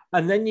 Yeah,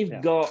 and then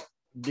you've got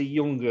the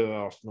younger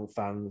Arsenal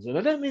fans, and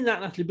I don't mean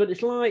that naturally, but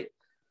it's like,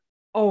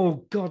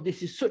 oh God,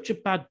 this is such a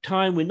bad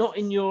time. We're not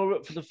in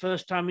Europe for the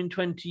first time in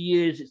 20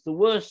 years. It's the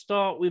worst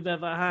start we've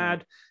ever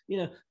had.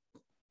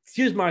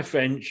 Excuse my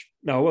French.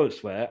 No, I won't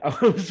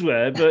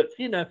swear. But,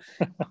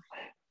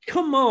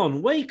 come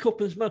on, wake up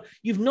and smile.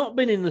 You've not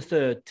been in the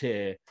third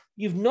tier.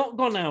 You've not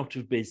gone out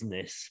of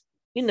business.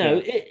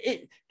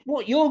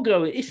 What you're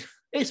going,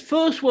 it's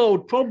first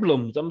world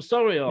problems. I'm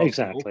sorry, Arsenal.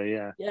 Exactly,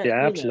 yeah,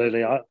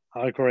 absolutely. I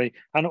agree.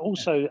 And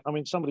also, I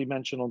mean, somebody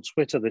mentioned on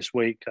Twitter this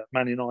week,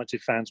 Man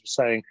United fans were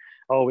saying,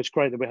 oh, it's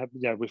great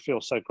that we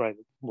feel so great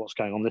what's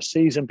going on this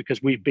season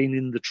because we've been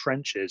in the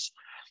trenches.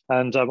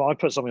 And I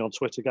put something on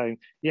Twitter going,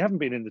 you haven't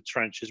been in the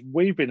trenches.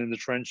 We've been in the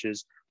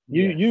trenches.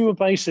 You were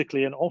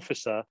basically an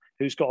officer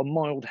who's got a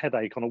mild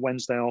headache on a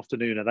Wednesday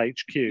afternoon at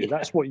HQ.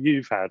 That's what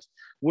you've had.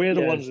 We're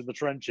the ones in the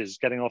trenches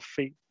getting our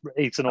feet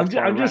eaten off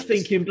by rats. I'm just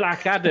thinking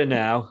Blackadder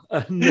now.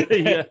 And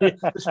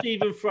the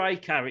Stephen Fry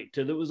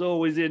character that was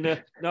always in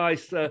a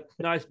nice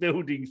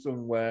building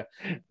somewhere.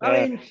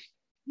 I mean,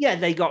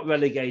 they got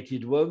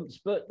relegated once,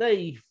 but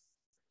they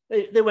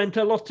went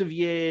a lot of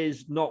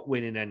years not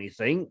winning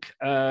anything.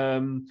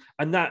 And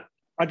that,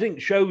 I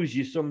think, shows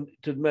you some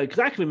to me, because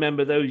I can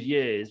remember those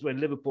years when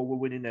Liverpool were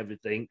winning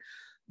everything,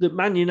 that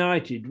Man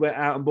United went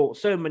out and bought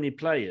so many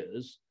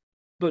players,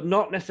 but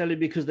not necessarily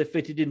because they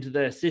fitted into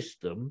their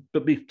system,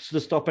 but to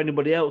stop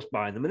anybody else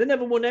buying them. And they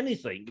never won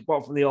anything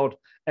apart from the odd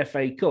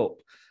FA Cup.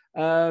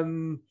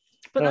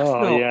 But that's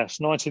not... yes,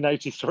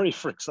 1983,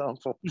 for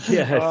example.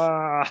 Yes.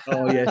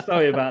 Oh, yeah.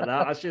 Sorry about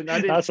that. I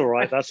didn't. That's all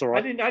right. That's all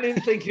right. I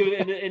didn't think of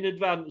it in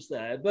advance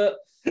there. But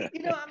what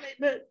I mean.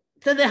 But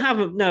so they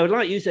haven't. No,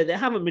 like you said, they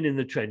haven't been in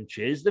the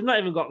trenches. They've not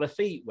even got their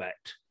feet wet.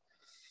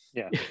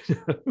 Yeah.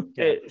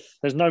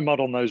 There's no mud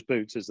on those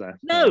boots, is there?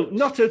 No,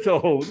 not at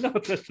all.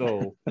 Not at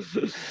all.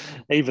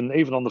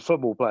 even on the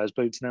football players'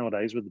 boots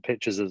nowadays, with the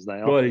pitches as they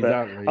are. Well,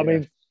 exactly. I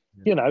mean,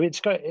 you know, it's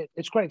great.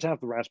 It's great to have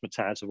the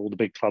razzmatazz of all the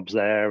big clubs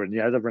there, and the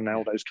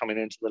Ronaldos coming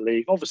into the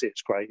league. Obviously,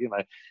 it's great. You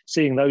know,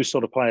 seeing those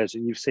sort of players that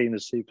you've seen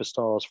as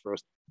superstars for a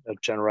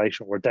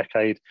generation or a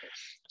decade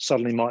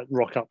suddenly might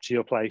rock up to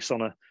your place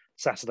on a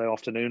Saturday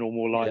afternoon, or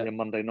more likely a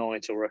Monday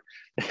night,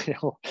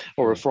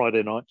 or a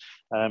Friday night,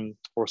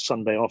 or a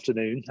Sunday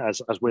afternoon,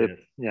 as we're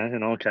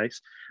in our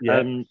case.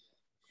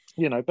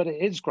 You know, but it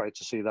is great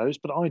to see those.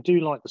 But I do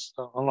like this.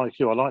 I like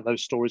you. I like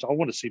those stories. I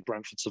want to see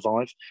Brentford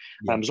survive.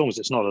 As long as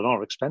it's not at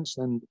our expense,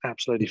 then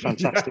absolutely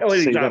fantastic to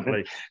see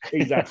them.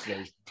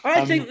 Exactly.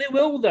 I think they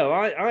will, though.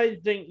 I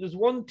think there's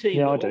one team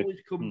that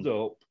always comes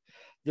up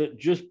that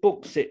just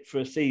books it for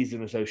a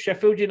season or so.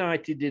 Sheffield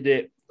United did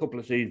it a couple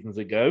of seasons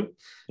ago.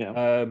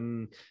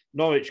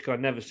 Norwich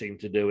can never seem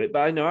to do it.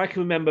 But I know I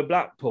can remember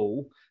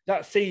Blackpool.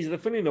 That season,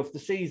 funny enough, the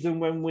season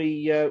when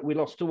we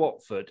lost to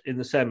Watford in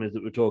the semis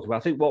that we're talking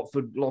about, I think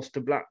Watford lost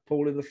to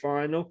Blackpool in the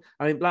final.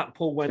 I think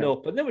Blackpool went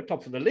up, and they were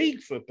top of the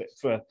league for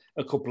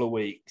a couple of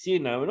weeks, you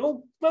know, and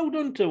all well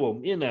done to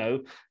them, you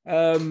know.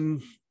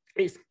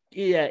 It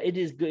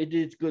is good. It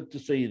is good to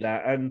see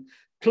that, and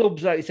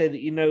clubs like you say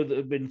that that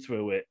have been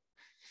through it.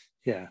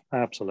 Yeah,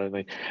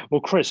 absolutely.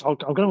 Well, Chris, I'm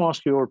going to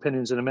ask you your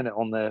opinions in a minute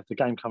on the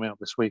game coming up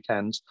this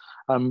weekend.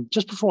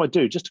 Just before I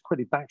do, just to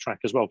quickly backtrack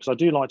as well, because I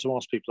do like to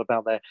ask people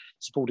about their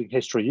sporting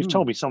history. You've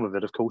told me some of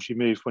it, of course. You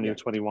moved when you were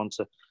 21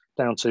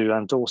 down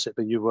to Dorset,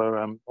 but you were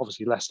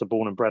obviously Leicester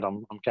born and bred,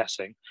 I'm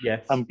guessing.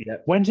 Yes.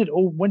 When did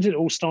it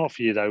all start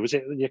for you, though? Was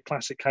it your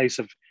classic case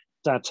of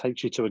dad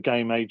takes you to a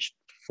game aged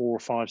 4,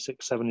 5,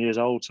 6, 7 years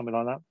old, something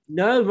like that?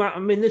 No, I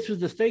mean, this was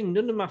the thing.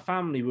 None of my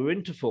family were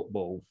into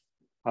football.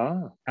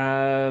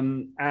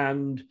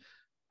 And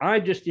I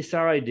just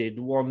decided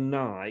one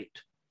night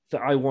that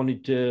I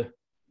wanted to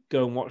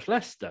go and watch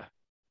Leicester.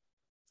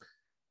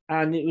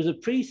 And it was a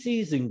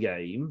pre-season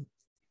game,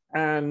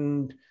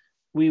 and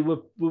we were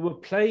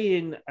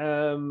playing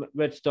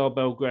Red Star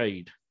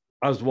Belgrade,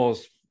 as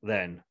was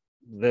then.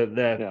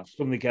 They're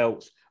something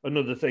else,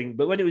 another thing.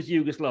 But when it was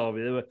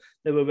Yugoslavia,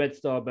 they were Red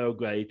Star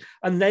Belgrade,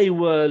 and they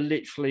were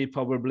literally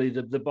probably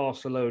the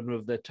Barcelona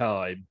of their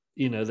time.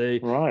 You know, they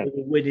were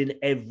winning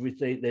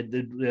everything.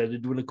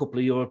 They'd won a couple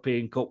of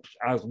European Cups,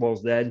 as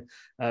was then.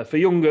 For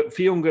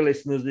younger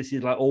listeners, this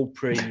is like all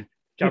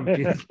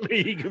pre-Champions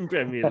League and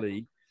Premier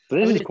League.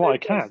 But this is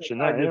quite a catch in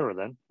that era,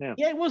 then.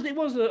 Yeah, it was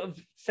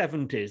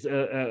 70s,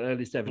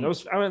 early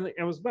 70s.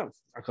 I was about,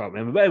 I can't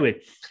remember, but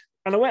anyway.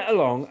 And I went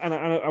along, and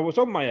I was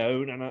on my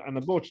own, and I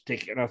bought a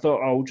ticket, and I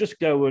thought, I'll just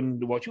go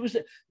and watch. It was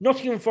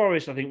Nottingham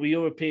Forest, I think, were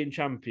European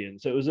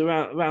champions, so it was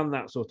around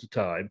that sort of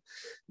time.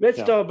 Red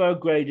Star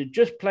Belgrade had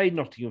just played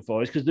Nottingham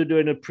Forest because they're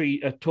doing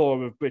a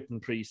tour of Britain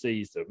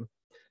pre-season.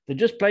 They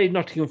just played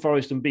Nottingham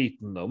Forest and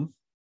beaten them,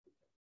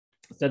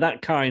 so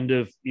that kind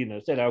of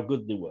said how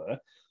good they were.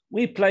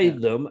 We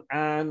played them,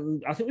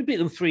 and I think we beat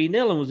them 3-0, and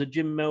it was a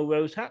Jim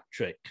Melrose hat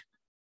trick.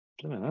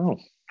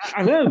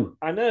 I know.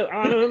 I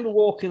remember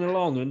walking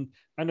along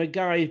and a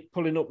guy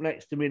pulling up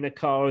next to me in a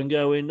car and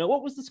going,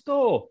 "What was the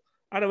score?"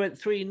 And I went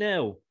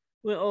 3-0.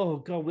 Went, "Oh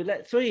God, we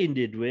let 3 in,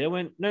 did we?" I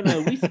went, "No,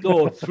 we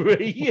scored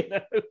 3."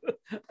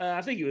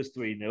 I think it was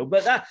 3-0.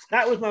 But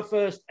that was my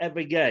first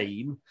ever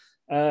game,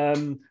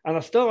 and I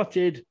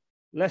started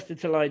Leicester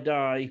Till I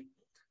Die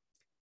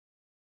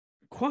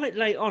quite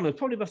late on. I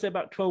probably must say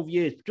about 12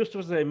 years, just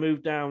as I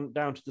moved down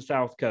to the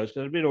south coast.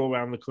 I've been all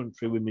around the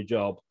country with my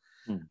job.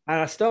 And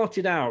I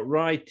started out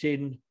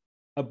writing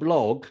a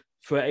blog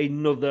for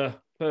another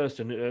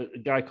person, a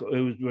guy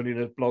who was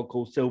running a blog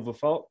called Silver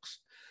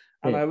Fox.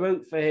 And I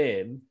wrote for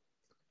him.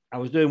 I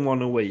was doing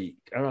one a week.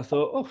 And I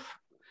thought, if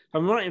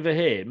I'm writing for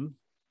him,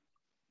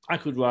 I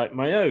could write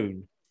my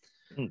own.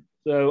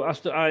 So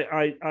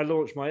I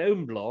launched my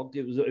own blog.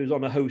 It was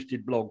on a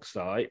hosted blog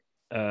site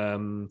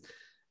and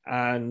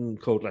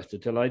called Leicester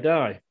Till I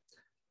Die.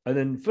 And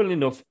then, funnily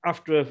enough,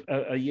 after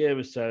a year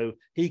or so,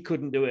 he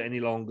couldn't do it any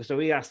longer. So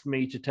he asked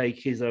me to take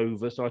his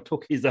over. So I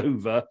took his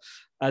over.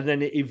 And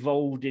then it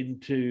evolved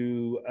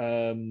into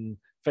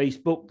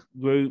Facebook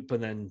group,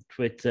 and then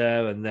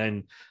Twitter, and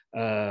then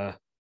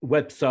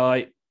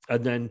website.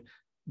 And then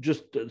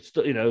just,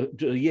 a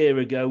year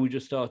ago, we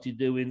just started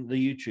doing the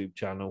YouTube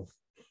channel.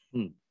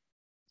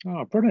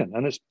 Oh, brilliant.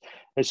 And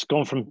it's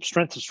gone from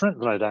strength to strength,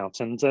 no doubt.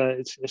 And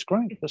it's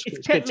great.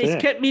 It's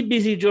kept me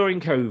busy during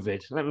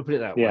COVID. Let me put it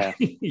that way.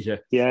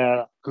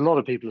 Yeah. A lot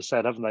of people have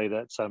said, haven't they,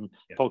 that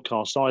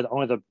podcasts,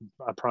 either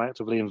are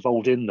proactively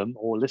involved in them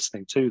or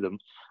listening to them,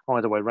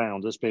 either way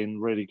round, has been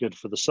really good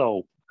for the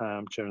soul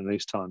during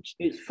these times.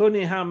 It's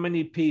funny how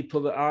many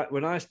people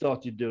when I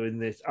started doing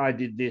this, I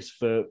did this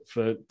for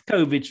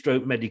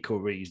COVID / medical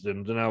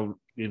reasons. And I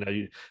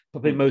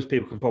think most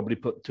people can probably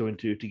put 2 and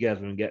 2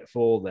 together and get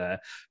 4 there.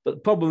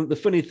 But the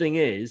funny thing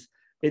is,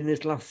 in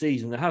this last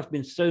season, there has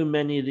been so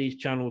many of these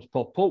channels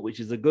pop up, which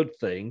is a good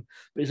thing.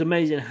 But it's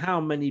amazing how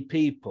many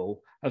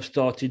people have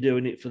started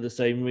doing it for the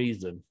same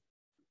reason.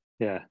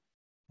 Yeah.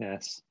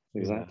 Yes,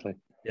 exactly.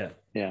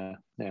 Yeah.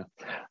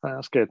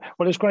 That's good.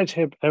 Well, it's great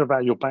to hear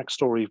about your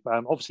backstory.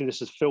 Obviously,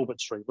 this is Filbert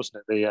Street,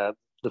 wasn't it?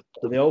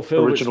 The old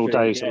Filbert original Street,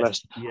 days yes. at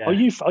Leicester. Yeah.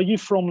 Are you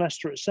from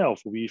Leicester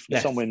itself, or were you from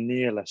somewhere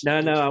near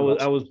Leicester? No.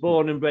 I was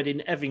born and bred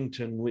in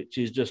Evington, which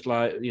is just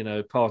like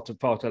part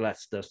of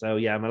Leicester. So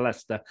yeah, I'm a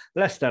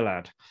Leicester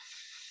lad.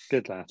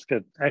 Good lads,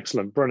 good,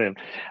 excellent, brilliant.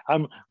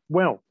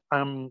 Well,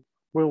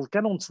 we'll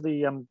get on to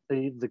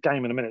the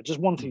game in a minute. Just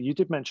one thing you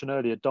did mention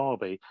earlier,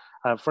 Derby.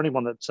 For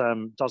anyone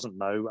that doesn't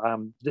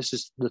know,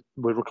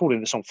 we're recording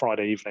this on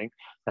Friday evening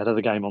ahead of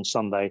the game on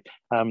Sunday.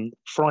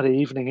 Friday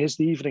evening is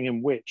the evening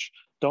in which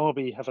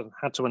Derby have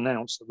had to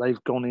announce that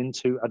they've gone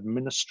into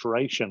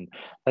administration.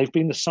 They've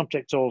been the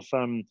subject of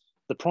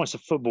the price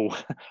of football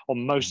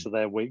on most of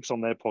their weeks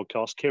on their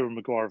podcast. Kieran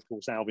Maguire, of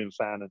course, Albion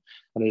fan,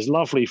 and his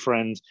lovely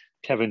friend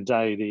Kevin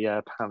Day,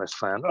 the Palace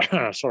fan.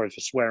 Sorry for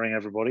swearing,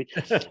 everybody.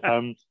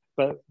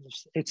 But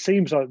it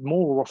seems like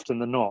more often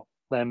than not,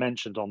 they're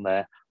mentioned on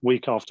there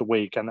week after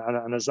week. And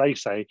as they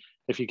say,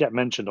 if you get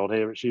mentioned on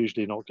here, it's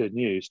usually not good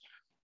news.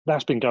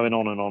 That's been going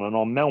on and on and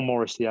on. Mel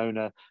Morris, the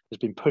owner, has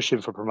been pushing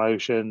for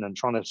promotion and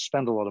trying to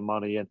spend a lot of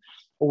money, and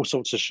all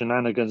sorts of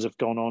shenanigans have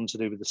gone on to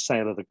do with the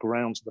sale of the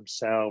ground to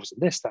themselves, and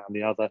this, that, and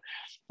the other.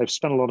 They've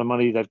spent a lot of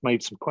money. They've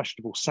made some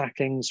questionable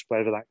sackings,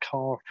 whether that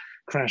car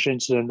crash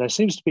incident. There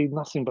seems to be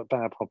nothing but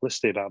bad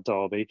publicity about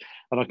Derby,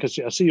 and I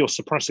see you're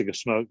suppressing a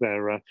smoke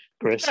there,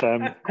 Chris.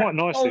 Quite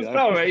nicely.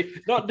 Sorry,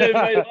 not doing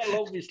very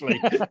well, obviously.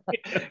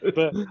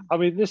 But I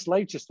mean, this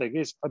latest thing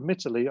is,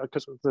 admittedly,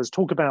 because there's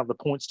talk about the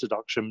points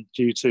deduction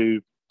due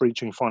to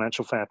breaching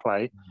financial fair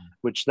play,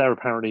 which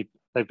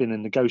they've been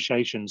in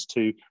negotiations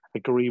to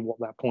agree what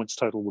that points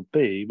total would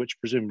be, which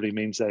presumably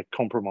means they're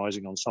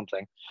compromising on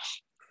something.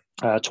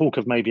 Talk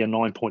of maybe a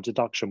 9-point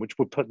deduction, which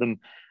would put them,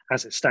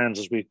 as it stands,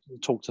 as we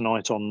talk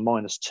tonight, on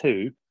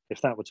 -2,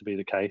 if that were to be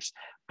the case.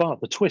 But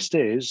the twist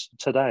is,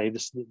 today,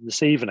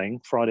 this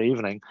evening, Friday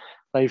evening,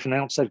 they've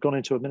announced they've gone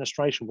into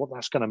administration. What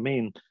that's going to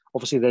mean,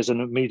 obviously, there's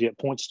an immediate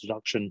points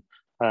deduction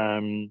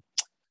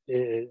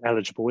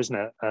eligible, isn't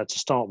it, to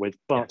start with?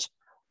 But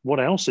what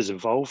else is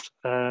involved?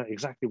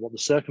 Exactly what the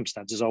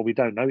circumstances are, we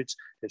don't know.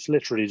 It's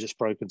literally just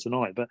broken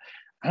tonight. But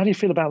how do you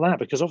feel about that?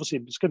 Because obviously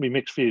it's going to be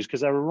mixed views,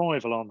 because they're a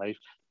rival, aren't they?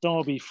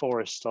 Derby,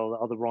 Forest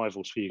are the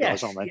rivals for you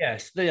guys, aren't they?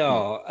 Yes, they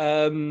are.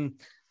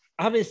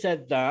 Having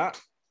said that,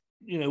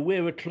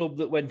 we're a club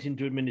that went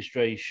into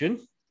administration.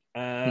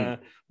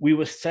 We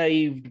were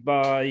saved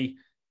by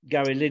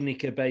Gary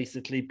Lineker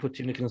basically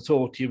putting a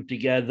consortium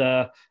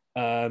together.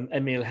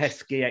 Emil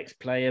Heskey,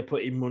 ex-player,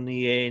 putting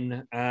money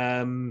in.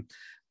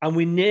 And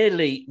we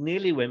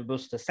nearly went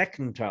bust a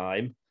second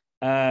time.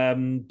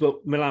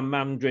 But Milan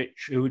Mandric,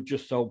 who had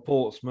just sold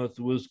Portsmouth,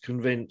 was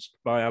convinced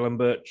by Alan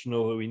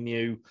Birchnell, who he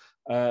knew,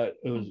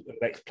 who was an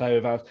ex-player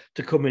of ours,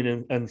 to come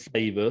in and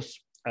save us.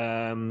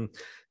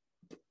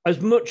 As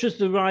much as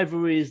the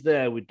rivalry is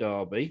there with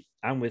Derby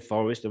and with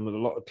Forest and with a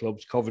lot of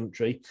clubs,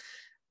 Coventry,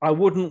 I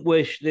wouldn't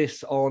wish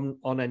this on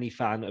any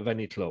fan of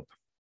any club,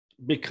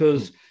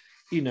 because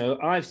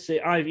I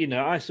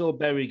saw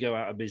Bury go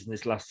out of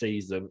business last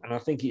season, and I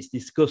think it's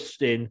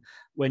disgusting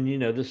when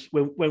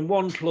when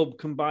one club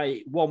can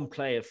buy one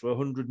player for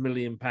 £100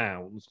 million,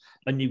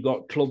 and you've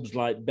got clubs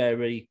like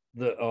Bury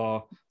that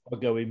are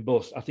going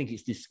bust. I think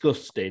it's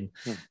disgusting.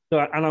 So,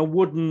 and I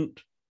wouldn't,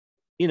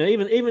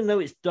 even though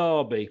it's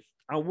Derby,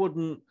 I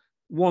wouldn't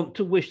want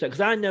to wish that,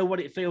 because I know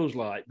what it feels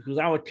like, because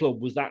our club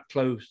was that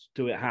close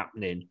to it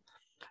happening.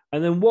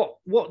 And then what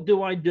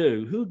do I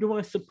do? Who do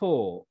I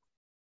support?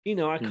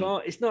 I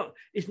can't. It's not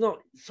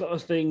sort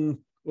of thing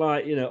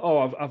like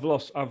I've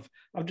lost. I've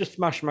just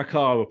smashed my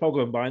car up. I'll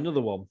go and buy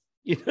another one.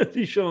 The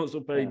insurance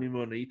will pay me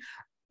money.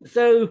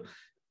 So,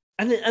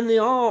 and they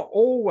are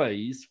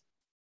always.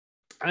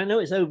 I know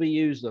it's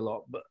overused a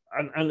lot,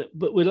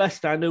 but with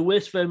Leicester, I know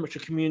we're very much a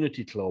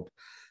community club.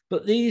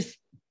 But these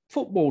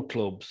football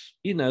clubs,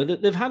 that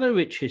they've had a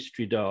rich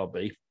history,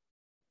 Derby.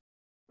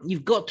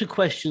 You've got to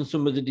question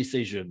some of the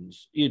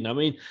decisions.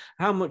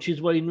 How much was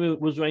Wayne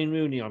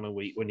Rooney on a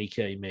week when he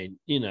came in?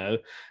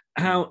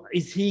 How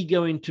is he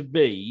going to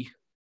be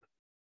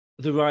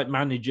the right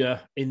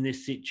manager in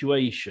this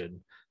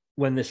situation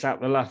when they sacked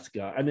the last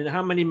guy? And then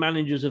how many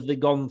managers have they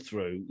gone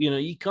through?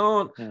 You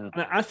can't. Yeah.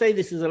 And I say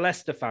this as a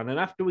Leicester fan. And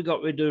after we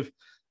got rid of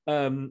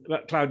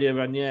Claudio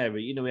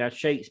Ranieri, we had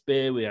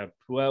Shakespeare, we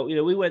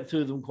went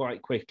through them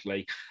quite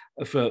quickly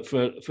for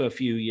a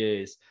few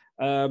years.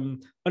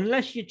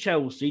 Unless you're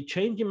Chelsea,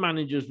 changing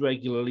managers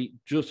regularly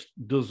just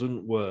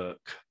doesn't work.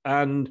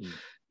 And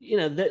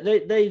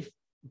they've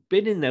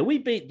been in there. We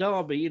beat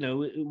Derby.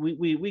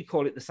 We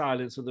call it the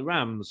silence of the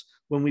Rams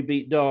when we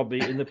beat Derby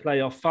in the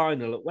playoff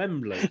final at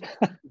Wembley.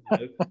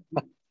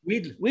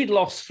 We'd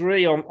lost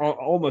 3 on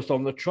almost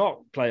on the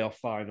trot playoff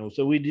final,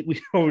 so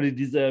we already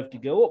deserved to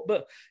go up.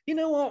 But you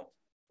know what?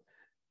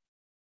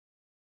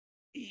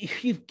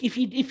 If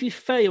you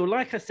fail,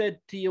 like I said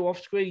to you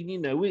off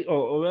screen,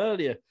 or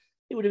earlier,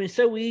 it would have been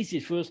so easy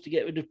for us to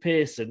get rid of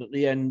Pearson at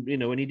the end,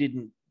 when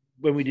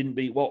we didn't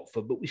beat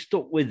Watford, but we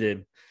stuck with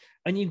him.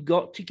 and you've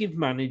got to give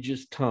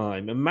managers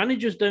time, and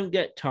managers don't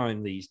get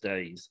time these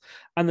days.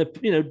 And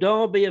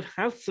Derby have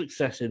had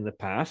success in the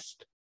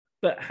past,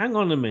 but hang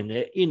on a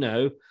minute,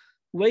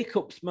 wake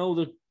up, smell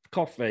the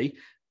coffee.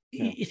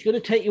 Yeah. It's going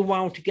to take you a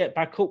while to get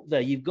back up there.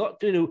 You've got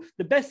to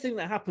the best thing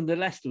that happened to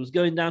Leicester was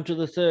going down to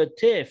the third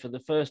tier for the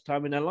first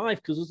time in our life,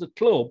 because as a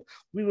club,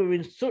 we were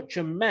in such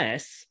a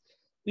mess.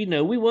 We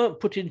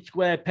weren't putting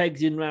square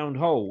pegs in round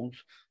holes.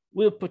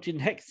 We were putting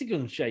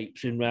hexagon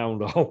shapes in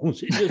round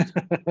holes.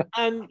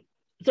 And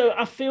so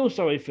I feel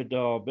sorry for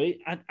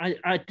Derby.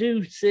 I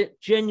do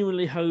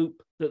genuinely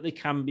hope that they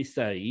can be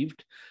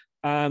saved.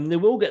 They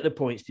will get the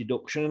points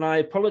deduction. And I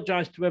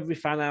apologise to every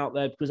fan out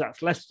there, because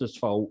that's Leicester's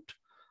fault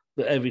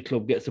that every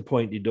club gets a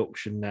point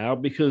deduction now,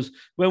 because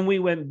when we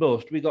went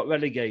bust, we got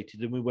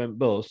relegated and we went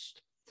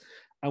bust,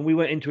 and we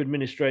went into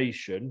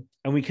administration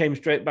and we came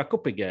straight back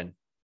up again.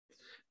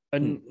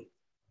 And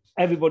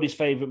everybody's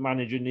favourite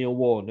manager, Neil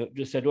Warnock,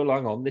 just said, well,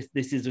 hang on,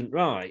 this isn't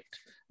right.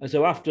 And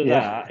so after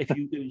that, as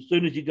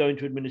soon as you go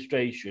into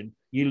administration,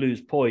 you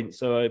lose points.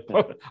 So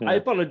I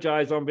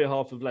apologise on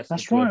behalf of Leicester.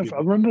 That's right. I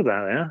remember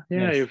that,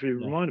 yeah. Yes. You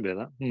reminded me of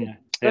that. Yeah.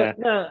 But,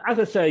 no, as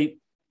I say,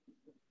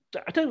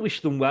 I don't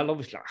wish them well.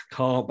 Obviously, I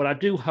can't, but I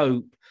do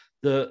hope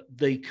that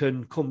they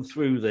can come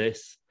through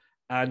this.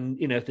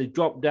 And, if they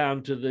drop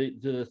down to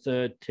the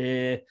third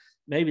tier,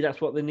 maybe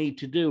that's what they need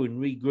to do and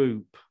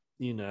regroup,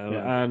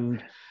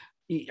 And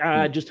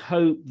I just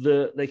hope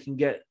that they can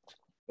get,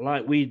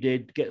 like we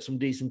did, get some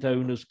decent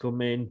owners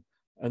come in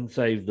and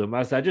save them.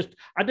 As I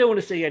don't want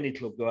to see any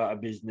club go out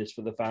of business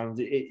for the fans.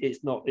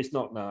 It's not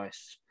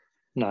nice.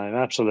 No,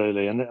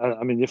 absolutely. And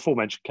I mean, the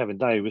aforementioned Kevin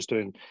Day was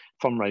doing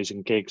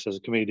fundraising gigs as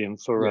a comedian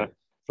for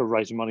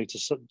raising money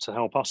to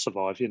help us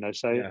survive,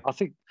 So I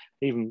think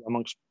even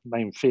amongst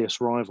main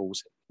fierce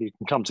rivals, you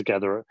can come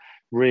together at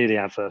really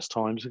adverse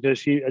times,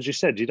 because as you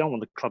said, you don't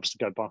want the clubs to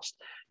go bust.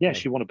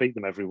 Yes, you want to beat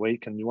them every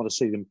week and you want to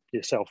see them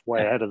yourself way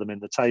ahead of them in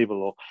the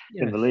table or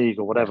in the league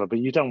or whatever, but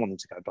you don't want them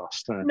to go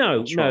bust.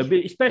 No,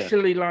 but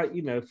especially like,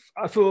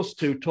 for us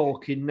two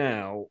talking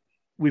now,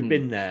 we've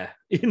been there,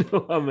 you know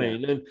what I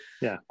mean?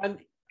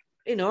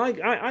 And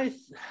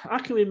I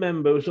can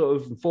remember sort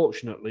of,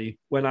 unfortunately,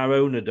 when our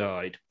owner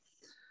died,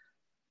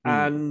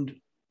 and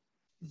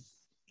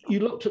you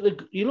looked at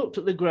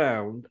the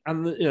ground,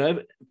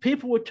 and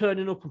people were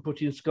turning up and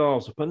putting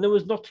scarves up, and there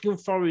was Nottingham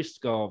Forest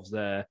scarves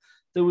there,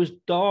 there was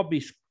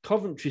Derby,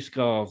 Coventry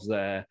scarves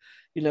there.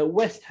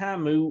 West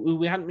Ham, who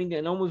we hadn't been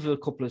getting on with for a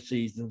couple of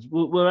seasons,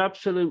 were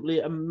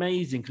absolutely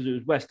amazing, because it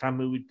was West Ham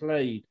who we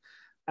played.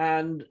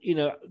 And,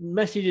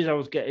 messages I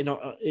was getting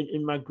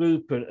in my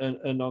group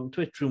and on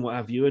Twitter and what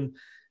have you. And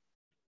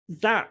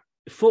that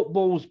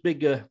football's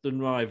bigger than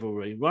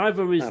rivalry.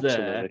 Rivalry's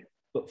there,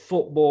 but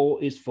football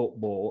is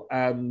football.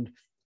 And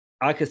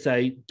like I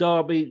say,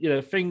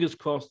 Derby, fingers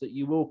crossed that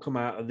you will come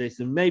out of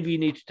this, and maybe you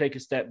need to take a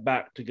step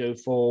back to go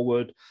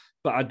forward.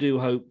 But I do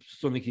hope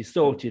something is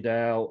sorted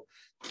out.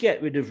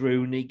 Get rid of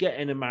Rooney, get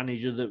in a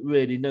manager that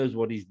really knows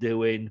what he's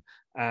doing.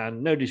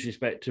 And no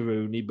disrespect to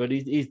Rooney, but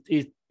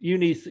you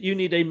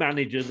need a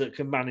manager that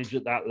can manage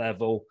at that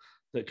level,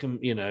 that can,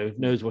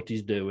 knows what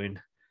he's doing.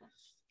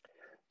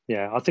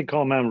 Yeah, I think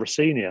our man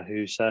Rossinia,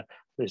 who's the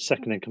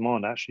second in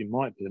command, actually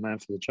might be the man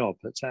for the job.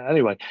 But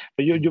anyway,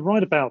 but you're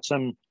right about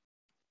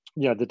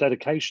the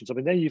dedications. I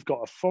mean, there you've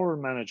got a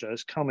foreign manager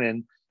has come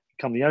in,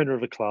 become the owner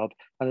of a club,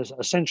 and has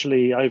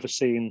essentially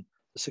overseen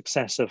the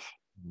success of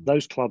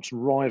those clubs'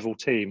 rival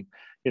team.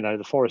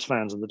 The Forest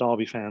fans and the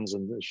Derby fans,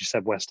 and as you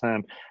said, West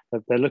Ham,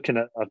 they're looking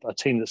at a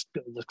team that's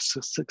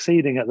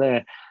succeeding at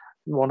their,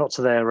 well, not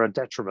to their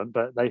detriment,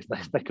 but they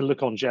can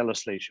look on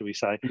jealously, shall we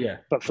say? Yeah.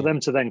 But for them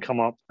to then come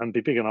up and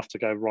be big enough to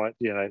go, right,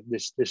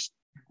 this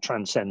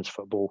transcends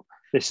football.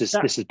 This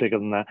is bigger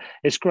than that.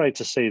 It's great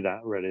to see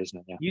that, really,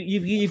 isn't it? Yeah.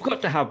 You've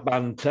got to have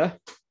banter.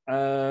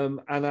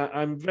 And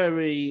I'm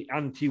very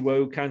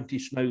anti-woke,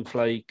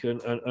 anti-snowflake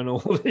and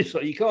all this.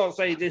 So you can't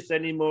say this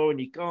anymore, and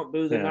you can't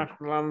do the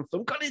national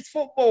anthem. God, it's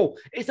football.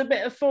 It's a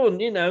bit of fun,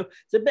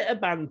 It's a bit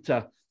of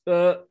banter.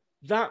 But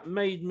that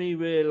made me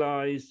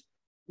realise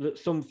that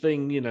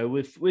something,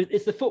 with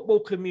it's the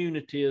football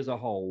community as a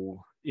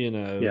whole, and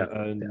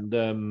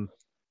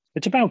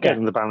it's about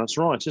getting the balance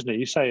right, isn't it?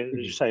 You say, as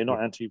you say, you're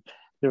not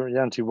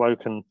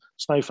anti-woke and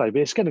snowflake,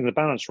 but it's getting the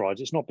balance right.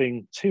 It's not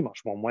being too much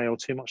one way or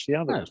too much the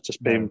other. It's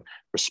just being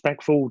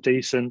respectful,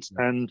 decent,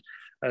 and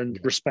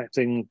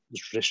respecting the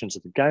traditions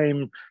of the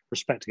game,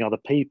 respecting other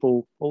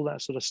people, all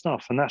that sort of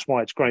stuff. And that's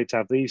why it's great to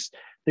have these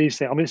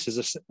things. I mean, this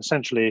is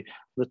essentially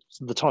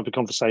the type of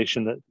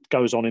conversation that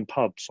goes on in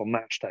pubs on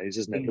match days,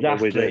 isn't it? Exactly,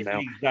 what we're doing now.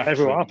 Exactly.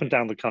 Everyone up and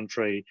down the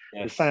country,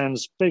 the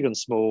fans, big and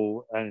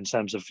small, and in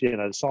terms of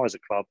the size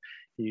of club,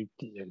 you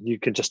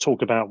can just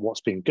talk about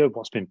what's been good,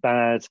 what's been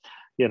bad,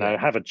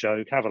 have a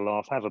joke, have a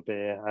laugh, have a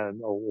beer,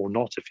 or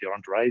not if you're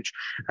underage,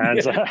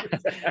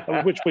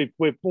 and which we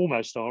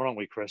almost are, aren't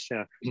we, Chris?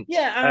 Yeah.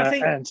 Yeah, and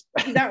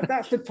I think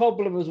that's the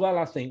problem as well.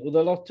 I think with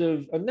a lot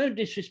of, and no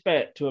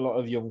disrespect to a lot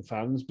of young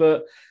fans,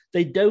 but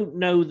they don't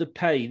know the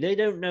pay. They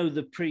don't know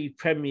the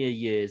pre-Premier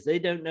years. They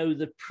don't know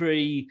the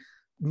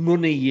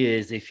money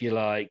years, if you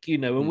like,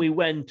 and we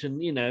went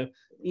and,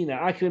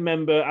 I can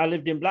remember I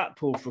lived in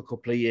Blackpool for a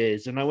couple of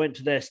years and I went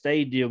to their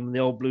stadium, the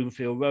old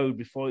Bloomfield Road,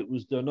 before it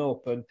was done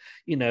up, and,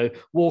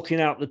 walking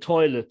out the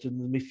toilet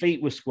and my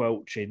feet were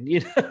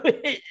squelching,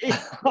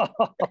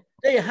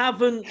 they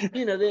haven't,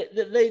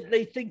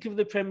 they think of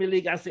the Premier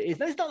League as it is.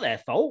 It's not their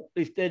fault.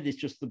 It's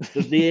just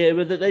the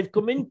era that they've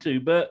come into,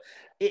 but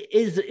it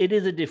is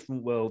a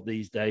different world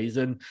these days.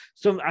 And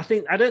I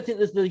don't think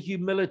there's the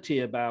humility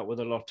about with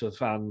a lot of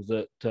fans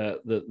that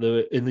they're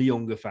in the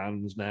younger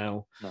fans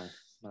now. No.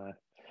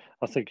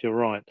 I think you're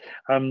right.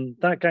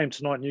 That game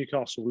tonight,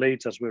 Newcastle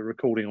Leeds, as we're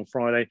recording on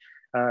Friday,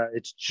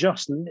 it's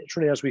just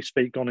literally as we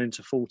speak gone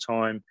into full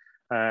time.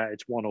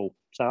 It's 1-1.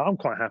 So I'm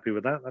quite happy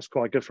with that. That's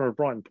quite good from a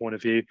Brighton point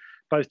of view.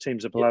 Both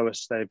teams are below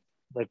us. They've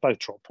both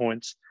dropped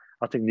points.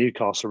 I think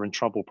Newcastle are in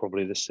trouble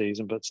probably this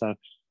season. But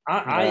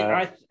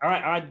I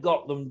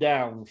got them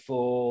down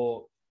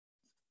for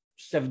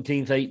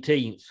 17th,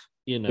 18th.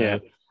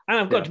 And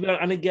I've got to be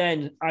honest, and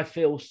again, I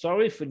feel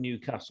sorry for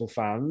Newcastle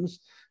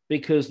fans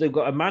because they've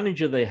got a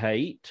manager they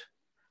hate.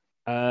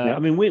 I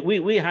mean,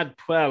 we had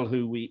Prell,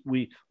 who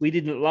we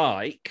didn't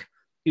like.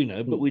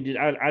 But we did.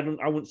 I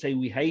wouldn't say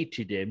we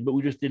hated him, but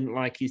we just didn't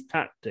like his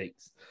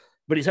tactics.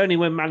 But it's only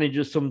when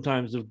managers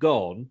sometimes have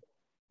gone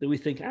that we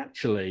think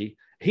actually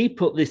he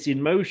put this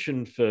in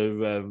motion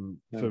for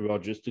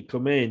Rodgers to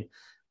come in,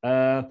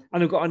 and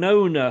they've got an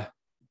owner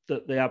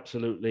that they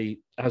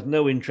absolutely has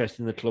no interest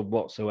in the club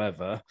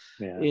whatsoever.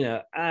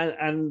 But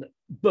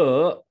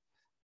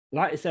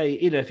like I say,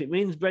 if it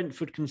means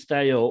Brentford can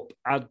stay up,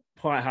 I'd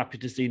quite happy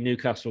to see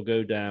Newcastle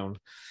go down.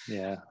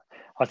 Yeah.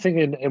 I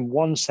think in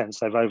one sense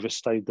they've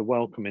overstayed the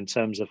welcome in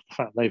terms of the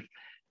fact they've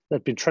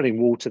been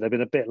treading water. They've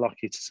been a bit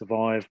lucky to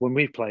survive. When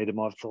we played them,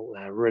 I thought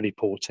they're a really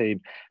poor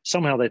team.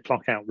 Somehow they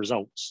pluck out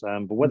results,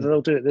 but whether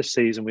they'll do it this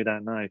season, we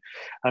don't know.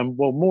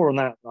 Well, more on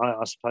that,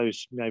 I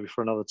suppose, maybe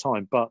for another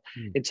time. But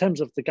in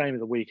terms of the game of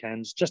the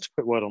weekends, just a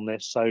quick word on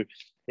this. So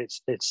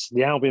it's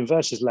the Albion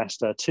versus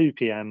Leicester, 2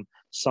 p.m.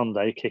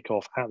 Sunday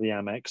kickoff at the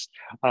Amex.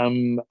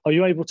 Are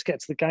you able to get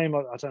to the game?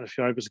 I don't know if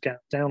you're able to get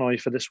down, are you,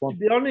 for this one? To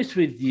be honest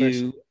with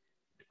you,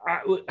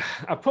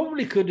 I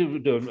probably could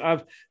have done.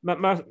 I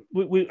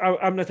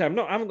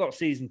haven't got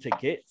season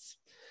tickets.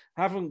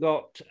 I haven't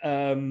got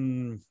as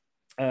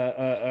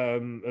I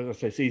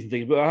say season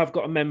tickets, but I have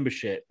got a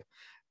membership.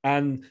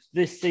 And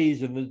this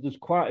season, there's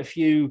quite a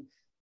few.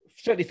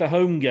 Certainly for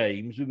home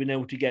games, we've been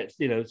able to get,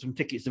 some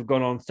tickets have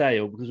gone on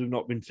sale because we've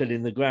not been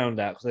filling the ground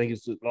out. Because I think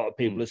a lot of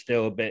people are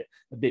still a bit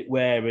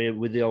wary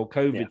with the old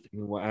COVID thing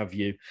and what have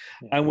you.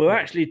 And we're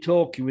actually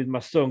talking with my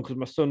son, because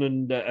my son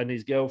and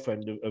his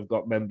girlfriend have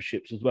got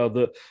memberships as well,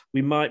 that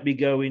we might be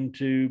going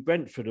to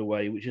Brentford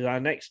away, which is our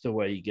next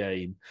away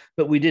game.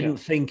 But we didn't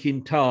think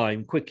in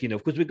time quick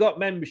enough because we got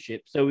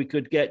membership so we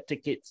could get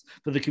tickets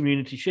for the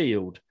Community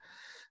Shield.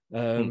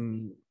 But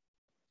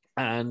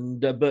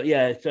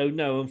so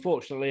no,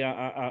 unfortunately,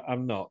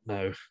 I'm not.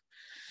 No.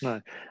 Oh,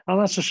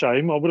 that's a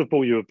shame. I would have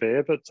bought you a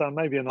beer, but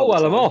maybe another. Oh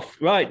well, time. I'm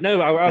off. Right, no,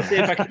 I'll see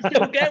if I can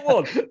still get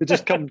one.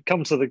 Just come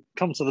to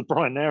the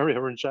Brighton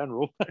area in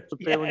general. The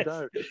beer and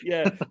go.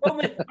 Yeah.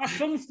 Well, my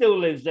son still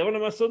lives there. One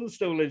of my sons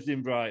still lives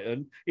in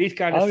Brighton. He's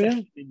kind of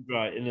settled in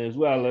Brighton as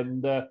well.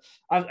 And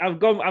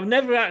I've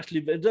never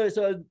actually. It's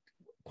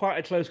quite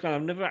a close kind.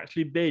 I've never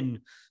actually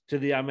been to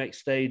the Amex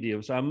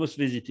Stadium, so I must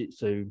visit it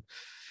soon.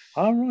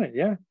 All right,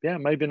 yeah,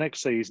 maybe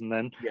next season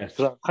then. Yes.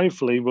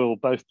 Hopefully we'll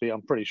both be.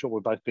 I'm pretty sure we'll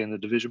both be in the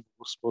division.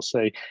 We'll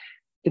see.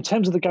 In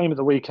terms of the game of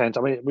the weekend,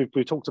 I mean, we've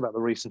talked about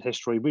the recent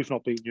history. We've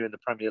not beaten you in the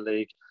Premier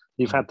League.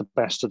 You've had the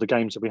best of the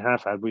games that we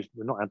have had. We've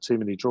not had too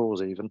many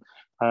draws even.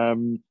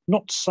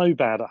 Not so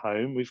bad at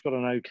home. We've got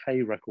an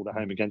okay record at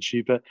home against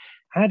you. But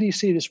how do you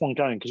see this one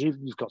going? Because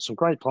you've got some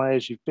great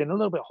players. You've been a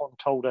little bit hot and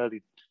cold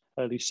early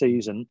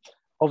season.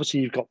 Obviously,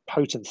 you've got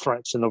potent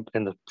threats in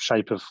the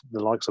shape of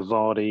the likes of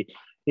Vardy.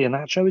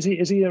 Iheanacho, is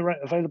he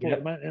available at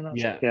the moment?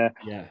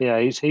 Yeah.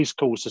 He's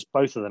caused us,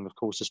 both of them have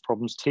caused us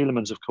problems.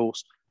 Tielemans, of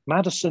course.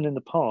 Maddison in the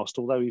past,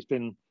 although he's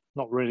been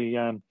not really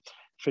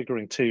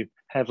figuring too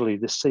heavily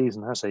this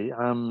season, has he?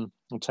 In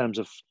terms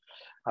of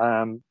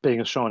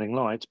being a shining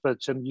light.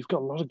 But you've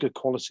got a lot of good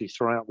quality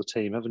throughout the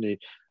team, haven't you?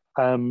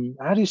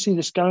 How do you see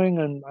this going,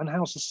 and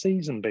how's the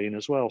season been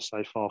as well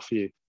so far for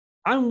you?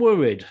 I'm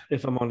worried,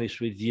 if I'm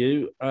honest with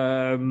you,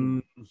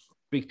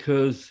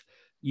 because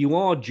you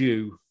are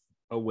due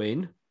a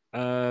win.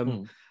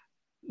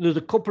 There's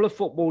a couple of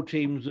football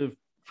teams that have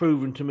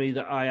proven to me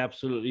that I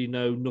absolutely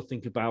know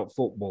nothing about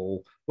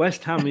football.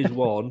 West Ham is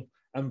one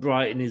and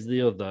Brighton is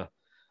the other.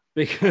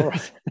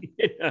 Because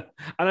and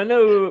I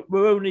know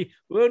we're only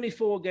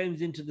 4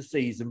 games into the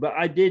season, but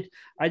I did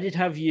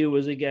have you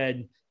as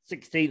again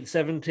 16th,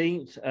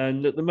 17th,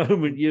 and at the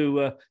moment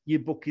you're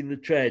booking the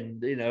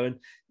trend, and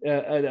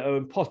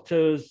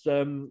Potter's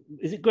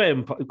is it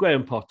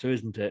Graham Potter,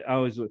 isn't it? I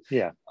was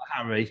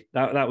Harry.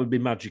 That would be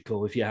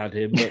magical if you had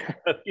him,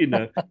 but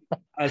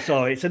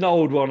Sorry, it's an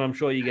old one. I'm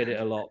sure you get it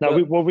a lot. No,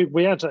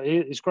 we had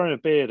he's grown a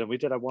beard, and we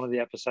did have one of the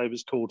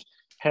episodes called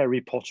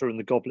Harry Potter and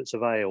the Goblets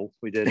of Ale.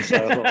 We did, so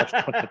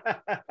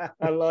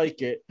I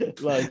like it,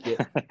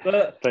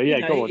 But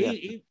yeah, go on.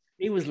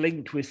 He was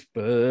linked with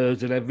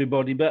Spurs and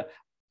everybody, but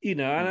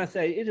and I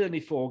say it's only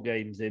 4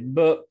 games in,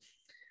 but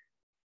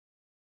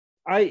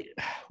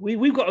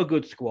we've got a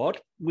good squad.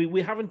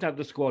 We haven't had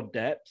the squad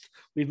depth.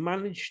 We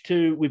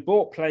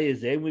bought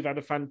players in. We've had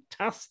a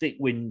fantastic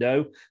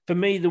window. For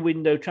me,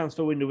 the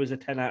transfer window was a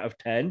 10 out of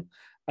 10.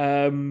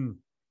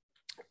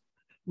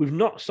 We've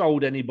not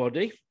sold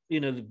anybody,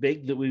 the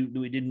big that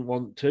we didn't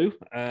want to.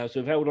 So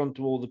we've held on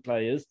to all the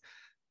players,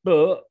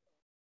 but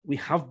we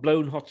have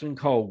blown hot and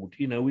cold.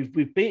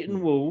 We've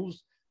beaten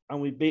Wolves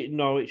and we've beaten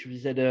Norwich, as we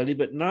said earlier,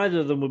 but neither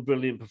of them were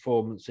brilliant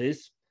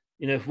performances.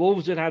 If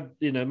Wolves had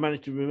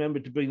managed to remember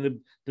to bring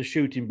the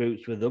shooting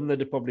boots with them, they'd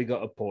have probably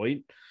got a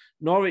point.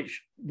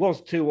 Norwich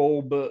was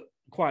 2-2, but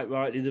quite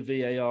rightly, the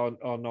VAR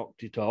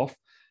knocked it off.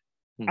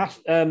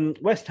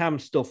 West Ham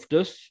stuffed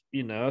us.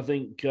 I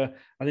think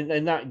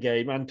in that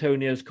game,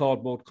 Antonio's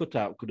cardboard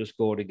cutout could have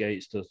scored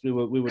against us. We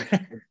were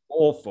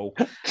awful.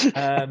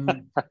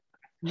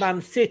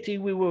 Man City,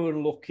 we were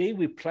unlucky.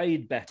 We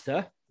played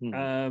better,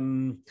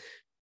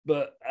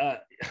 but.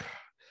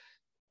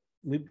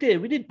 We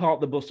did park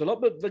the bus a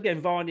lot, but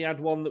again, Varney had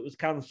one that was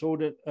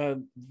cancelled at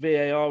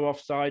VAR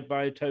offside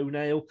by a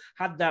toenail.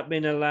 Had that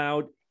been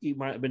allowed, it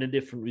might have been a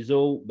different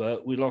result,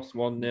 but we lost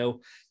 1-0.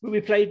 But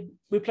we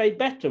played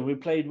better. We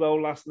played well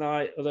last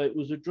night, although it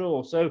was a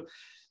draw. So,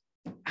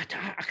 like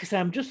I say,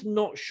 I'm just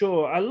not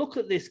sure. I look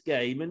at this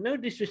game, and no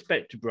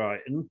disrespect to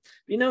Brighton,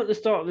 at the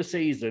start of the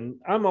season,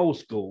 I'm old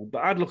school,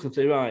 but I'd look and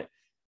say, right,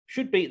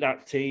 should beat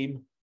that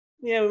team.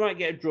 Yeah, we might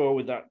get a draw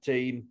with that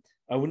team.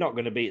 We're not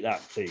going to beat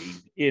that team,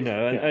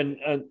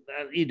 and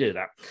you do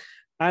that.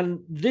 And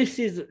this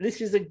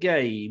is a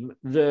game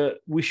that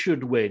we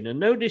should win. And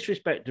no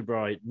disrespect to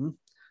Brighton,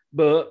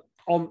 but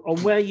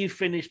on where you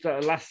finished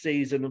last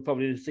season and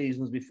probably the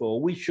seasons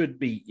before, we should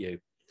beat you.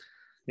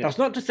 Yeah. That's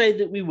not to say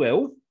that we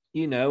will,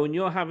 and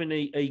you're having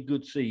a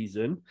good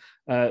season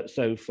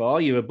so far.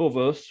 You're above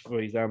us,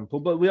 for example,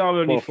 but we are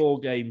only 4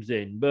 games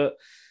in. But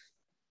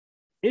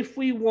if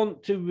we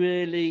want to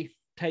really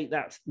take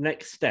that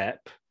next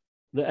step,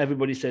 that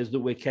everybody says that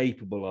we're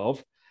capable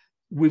of,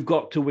 we've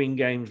got to win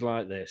games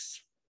like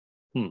this.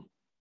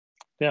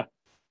 Yeah,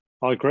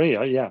 I agree.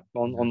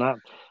 On that.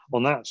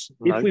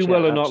 If we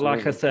will or not,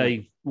 like I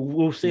say,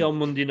 we'll see on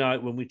Monday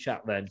night when we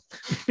chat then.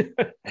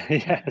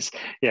 Yes.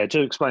 Yeah,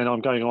 to explain,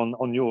 I'm going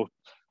on your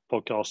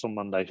podcast on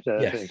Monday,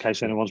 in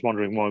case anyone's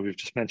wondering why we've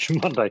just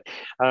mentioned Monday.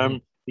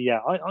 Yeah,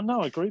 I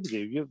know, I agree with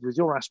you. With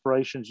your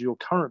aspirations, your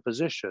current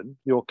position,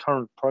 your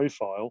current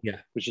profile,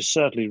 which is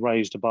certainly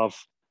raised above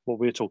what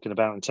we're talking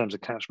about in terms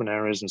of catchment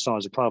areas and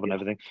size of club and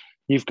everything,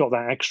 you've got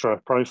that extra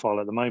profile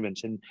at the moment,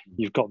 and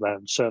you've got that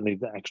certainly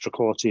the extra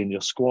quality in your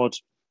squad.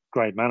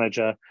 Great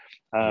manager.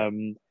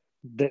 You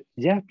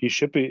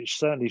should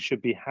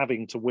be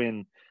having to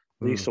win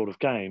these sort of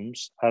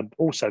games.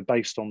 Also,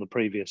 based on the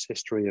previous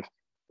history of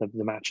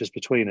the matches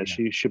between us,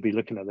 you should be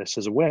looking at this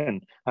as a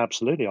win.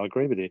 Absolutely, I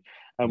agree with you.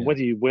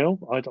 Whether you will,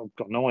 I've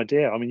got no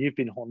idea. I mean, you've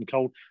been hot and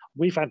cold.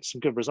 We've had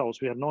some good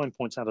results. We had 9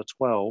 points out of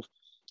 12.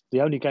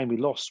 The only game we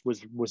lost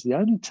was the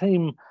only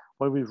team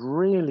where we've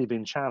really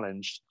been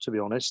challenged, to be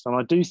honest. And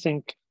I do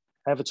think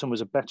Everton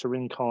was a better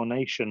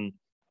incarnation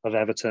of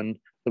Everton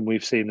than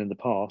we've seen in the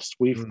past.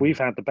 We've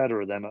had the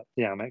better of them at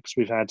the Amex.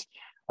 We've had,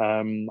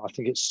 I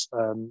think it's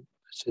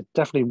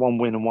definitely 1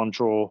 win and 1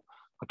 draw.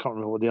 I can't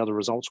remember what the other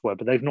results were,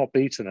 but they've not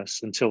beaten us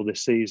until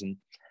this season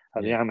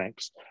at the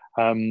Amex.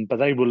 But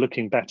they were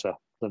looking better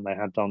than they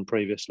had done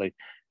previously.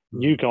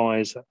 You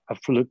guys have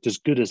looked as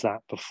good as that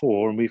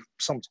before, and we've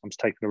sometimes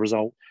taken a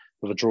result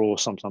of a draw,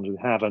 sometimes we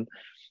haven't.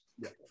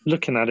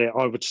 Looking at it,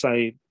 I would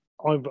say,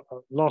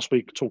 last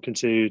week talking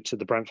to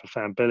the Brentford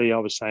fan, Billy, I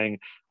was saying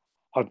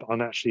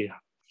I'm actually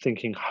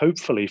thinking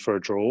hopefully for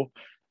a draw.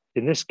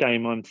 In this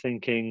game, I'm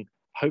thinking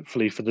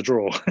hopefully for the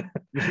draw.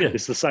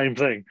 It's the same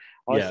thing.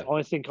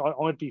 I think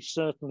I'd be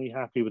certainly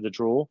happy with a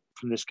draw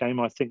from this game.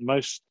 I think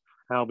most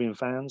Albion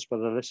fans,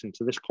 whether they're listening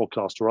to this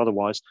podcast or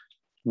otherwise,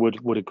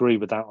 would agree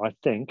with that. I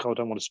think, I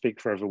don't want to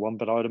speak for everyone,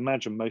 but I'd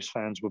imagine most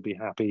fans would be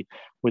happy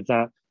with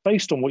that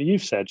based on what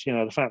you've said.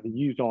 The fact that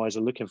you guys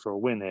are looking for a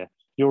win here.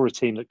 You're a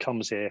team that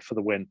comes here for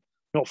the win,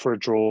 not for a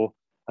draw,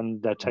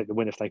 and they'll take the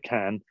win if they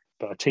can,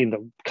 but a team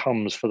that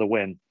comes for the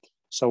win.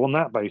 So on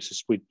that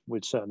basis,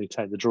 we'd certainly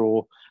take the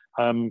draw.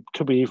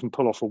 Could we even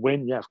pull off a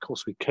win? Yeah, of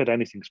course we could.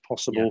 Anything's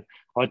possible.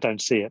 I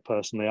don't see it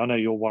personally. I know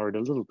you're worried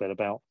a little bit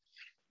about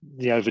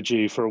the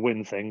overdue for a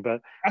win thing, but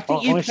I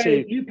think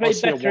you play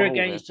better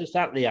against us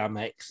at the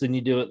Amex than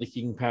you do at the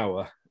King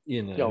Power.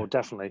 Oh,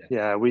 definitely.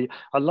 Yeah, we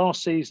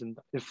last season.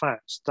 In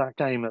fact, that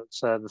game at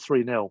the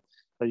 3-0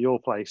 at your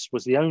place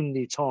was the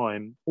only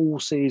time all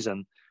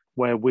season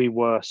where we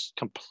were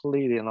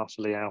completely and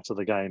utterly out of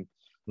the game.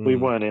 We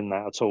weren't in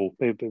that at all.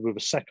 We were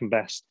second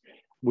best.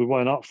 We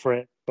weren't up for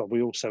it, but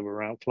we also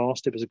were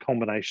outclassed. It was a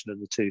combination of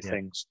the two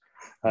things.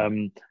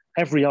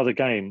 Every other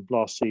game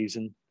last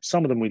season,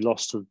 some of them we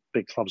lost to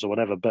big clubs or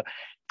whatever, but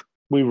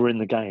we were in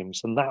the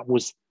games, and that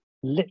was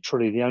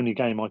literally the only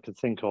game I could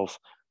think of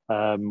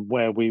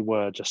where we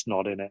were just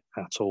not in it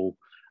at all,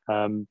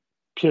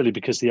 purely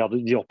because the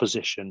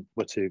opposition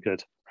were too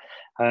good.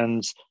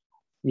 And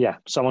yeah,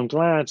 so I'm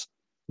glad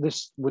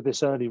with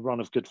this early run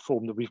of good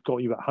form that we've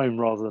got you at home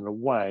rather than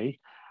away.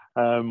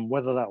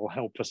 Whether that will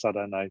help us, I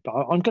don't know. But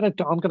I'm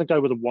gonna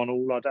go with a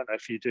 1-1. I don't know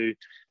if you do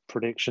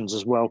predictions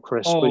as well,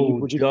 Chris.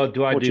 Oh God,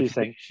 do I do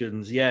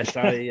predictions? Think? Yes,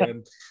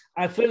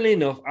 I funnily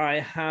enough, I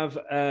have.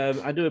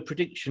 I do a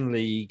prediction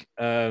league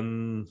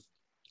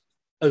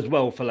as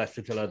well for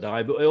Leicester Till I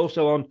Die, but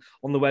also on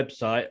the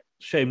website.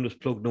 Shameless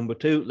plug number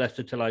 2,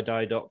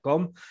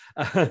 LeicesterTillIDie.com.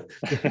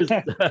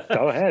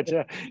 Go ahead,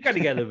 yeah. You got to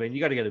get them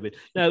in.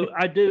 No,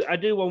 I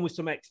do one with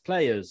some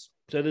ex-players.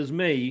 So there's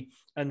me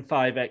and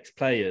 5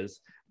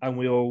 ex-players, and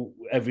we all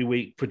every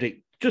week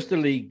predict just the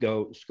league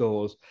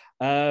scores.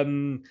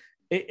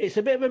 It's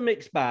a bit of a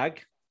mixed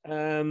bag.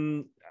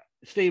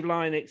 Steve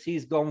Lynix,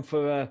 he's gone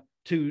for a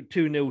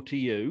 2-0 to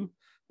you,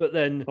 but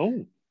then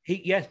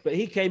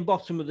he came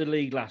bottom of the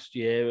league last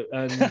year,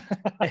 and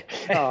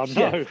oh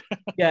no,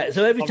 yeah.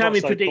 So every time he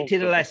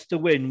predicted a Leicester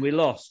win, we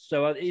lost.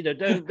 So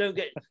don't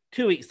get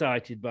too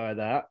excited by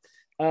that.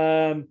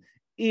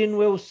 Ian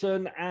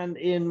Wilson and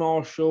Ian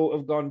Marshall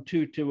have gone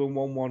 2-2 and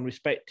 1-1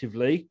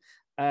 respectively.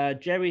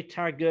 Jerry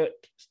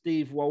Taggart,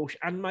 Steve Walsh,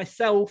 and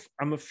myself,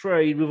 I'm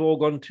afraid we've all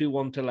gone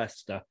 2-1 to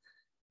Leicester.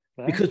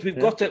 Because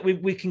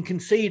we can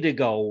concede a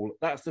goal.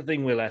 That's the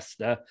thing with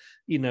Leicester.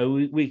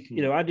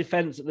 Our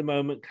defence at the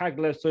moment,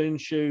 Kagler,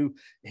 Sunshu,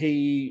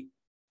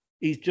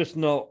 he's just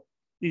not.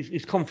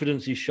 His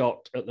confidence is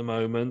shot at the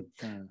moment.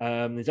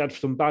 He's had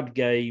some bad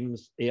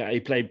games. He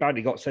played bad.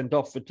 He got sent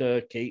off for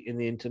Turkey in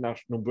the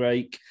international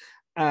break,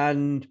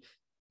 and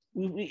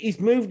he's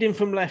moved him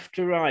from left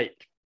to right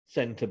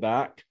centre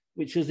back,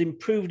 which has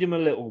improved him a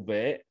little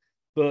bit.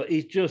 But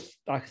he's just,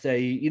 like I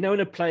say,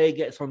 when a player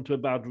gets onto a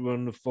bad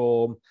run of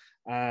form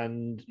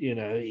and,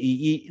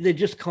 they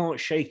just can't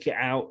shake it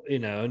out,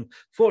 And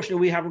fortunately,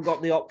 we haven't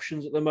got the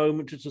options at the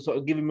moment to sort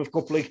of give him a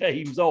couple of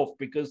games off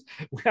because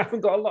we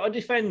haven't got a lot of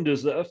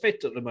defenders that are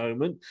fit at the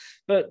moment.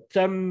 But,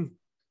 we've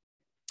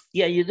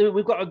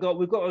got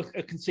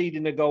a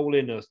conceding a goal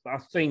in us. But I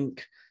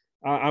think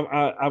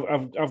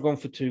I've gone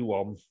for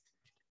 2-1.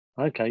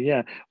 Okay,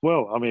 yeah.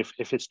 Well, I mean,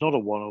 if it's not a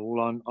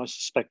 1-1, I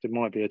suspect it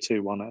might be a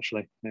 2-1,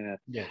 actually. Yeah.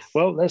 Yes.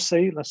 Well, let's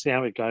see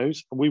how it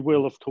goes. We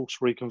will, of course,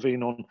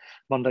 reconvene on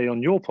Monday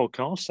on your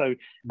podcast. So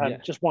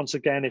just once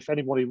again, if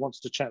anybody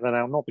wants to check that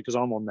out, not because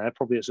I'm on there,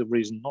 probably it's a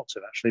reason not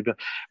to, actually, but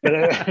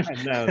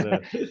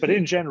no. But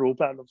in general,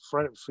 but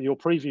for your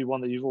preview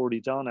one that you've already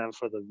done and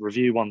for the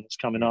review one that's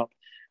coming up,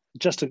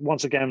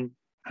 once again,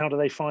 how do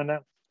they find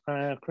that,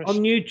 Chris? On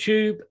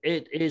YouTube,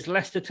 it is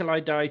Leicester Till I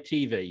Die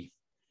TV.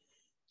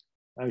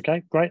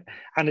 Okay, great.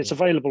 And it's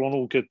available on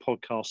all good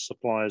podcast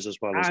suppliers as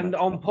well, isn't it? And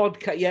on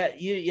podcast,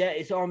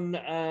 it's on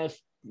the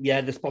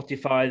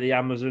Spotify, the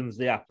Amazons,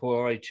 the Apple,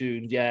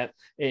 iTunes,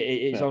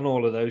 it's on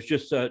all of those.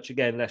 Just search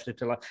again, Leicester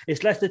Till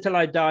It's Leicester Till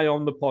I Die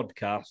on the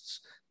podcasts,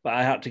 but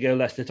I had to go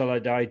Leicester Till I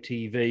Die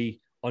TV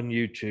on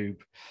YouTube.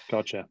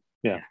 Gotcha.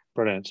 Yeah,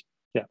 brilliant.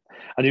 Yeah.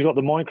 And you've got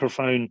the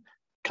microphone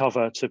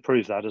cover to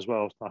prove that as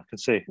well. I can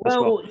see.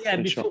 Before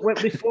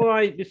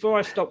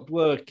I stopped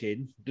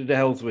working due to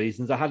health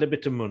reasons, I had a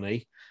bit of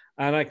money,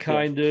 and I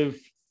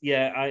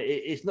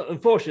it's not.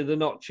 Unfortunately, they're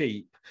not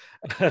cheap,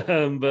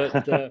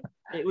 but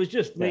it was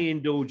just me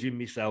indulging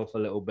myself a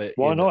little bit.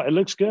 Why not? It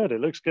looks good.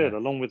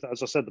 Along with,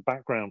 as I said, the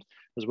background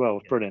as well.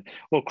 Brilliant.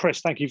 Well,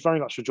 Chris, thank you very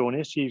much for joining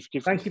us.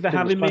 Thank you for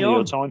having me on.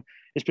 Your time.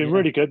 It's been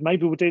really good.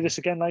 Maybe we'll do this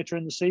again later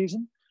in the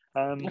season.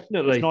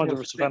 Definitely.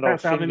 Thanks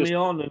for having me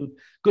on, and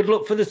good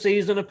luck for the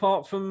season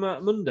apart from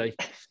Monday.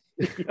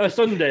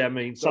 Sunday, I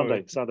mean.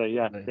 Sorry. Sunday,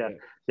 yeah.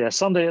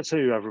 Sunday at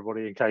 2,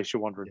 everybody, in case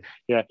you're wondering.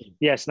 Yeah.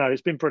 Yes, no,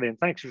 it's been brilliant.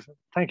 Thank you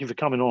for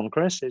coming on,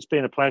 Chris. It's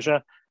been a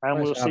pleasure,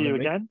 and we'll see you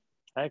again.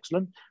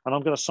 Excellent. And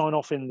I'm going to sign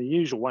off in the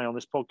usual way on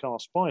this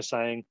podcast by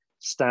saying,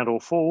 stand or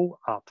fall,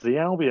 up the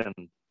Albion.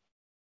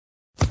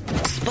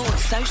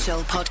 Sports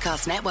Social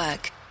Podcast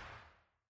Network.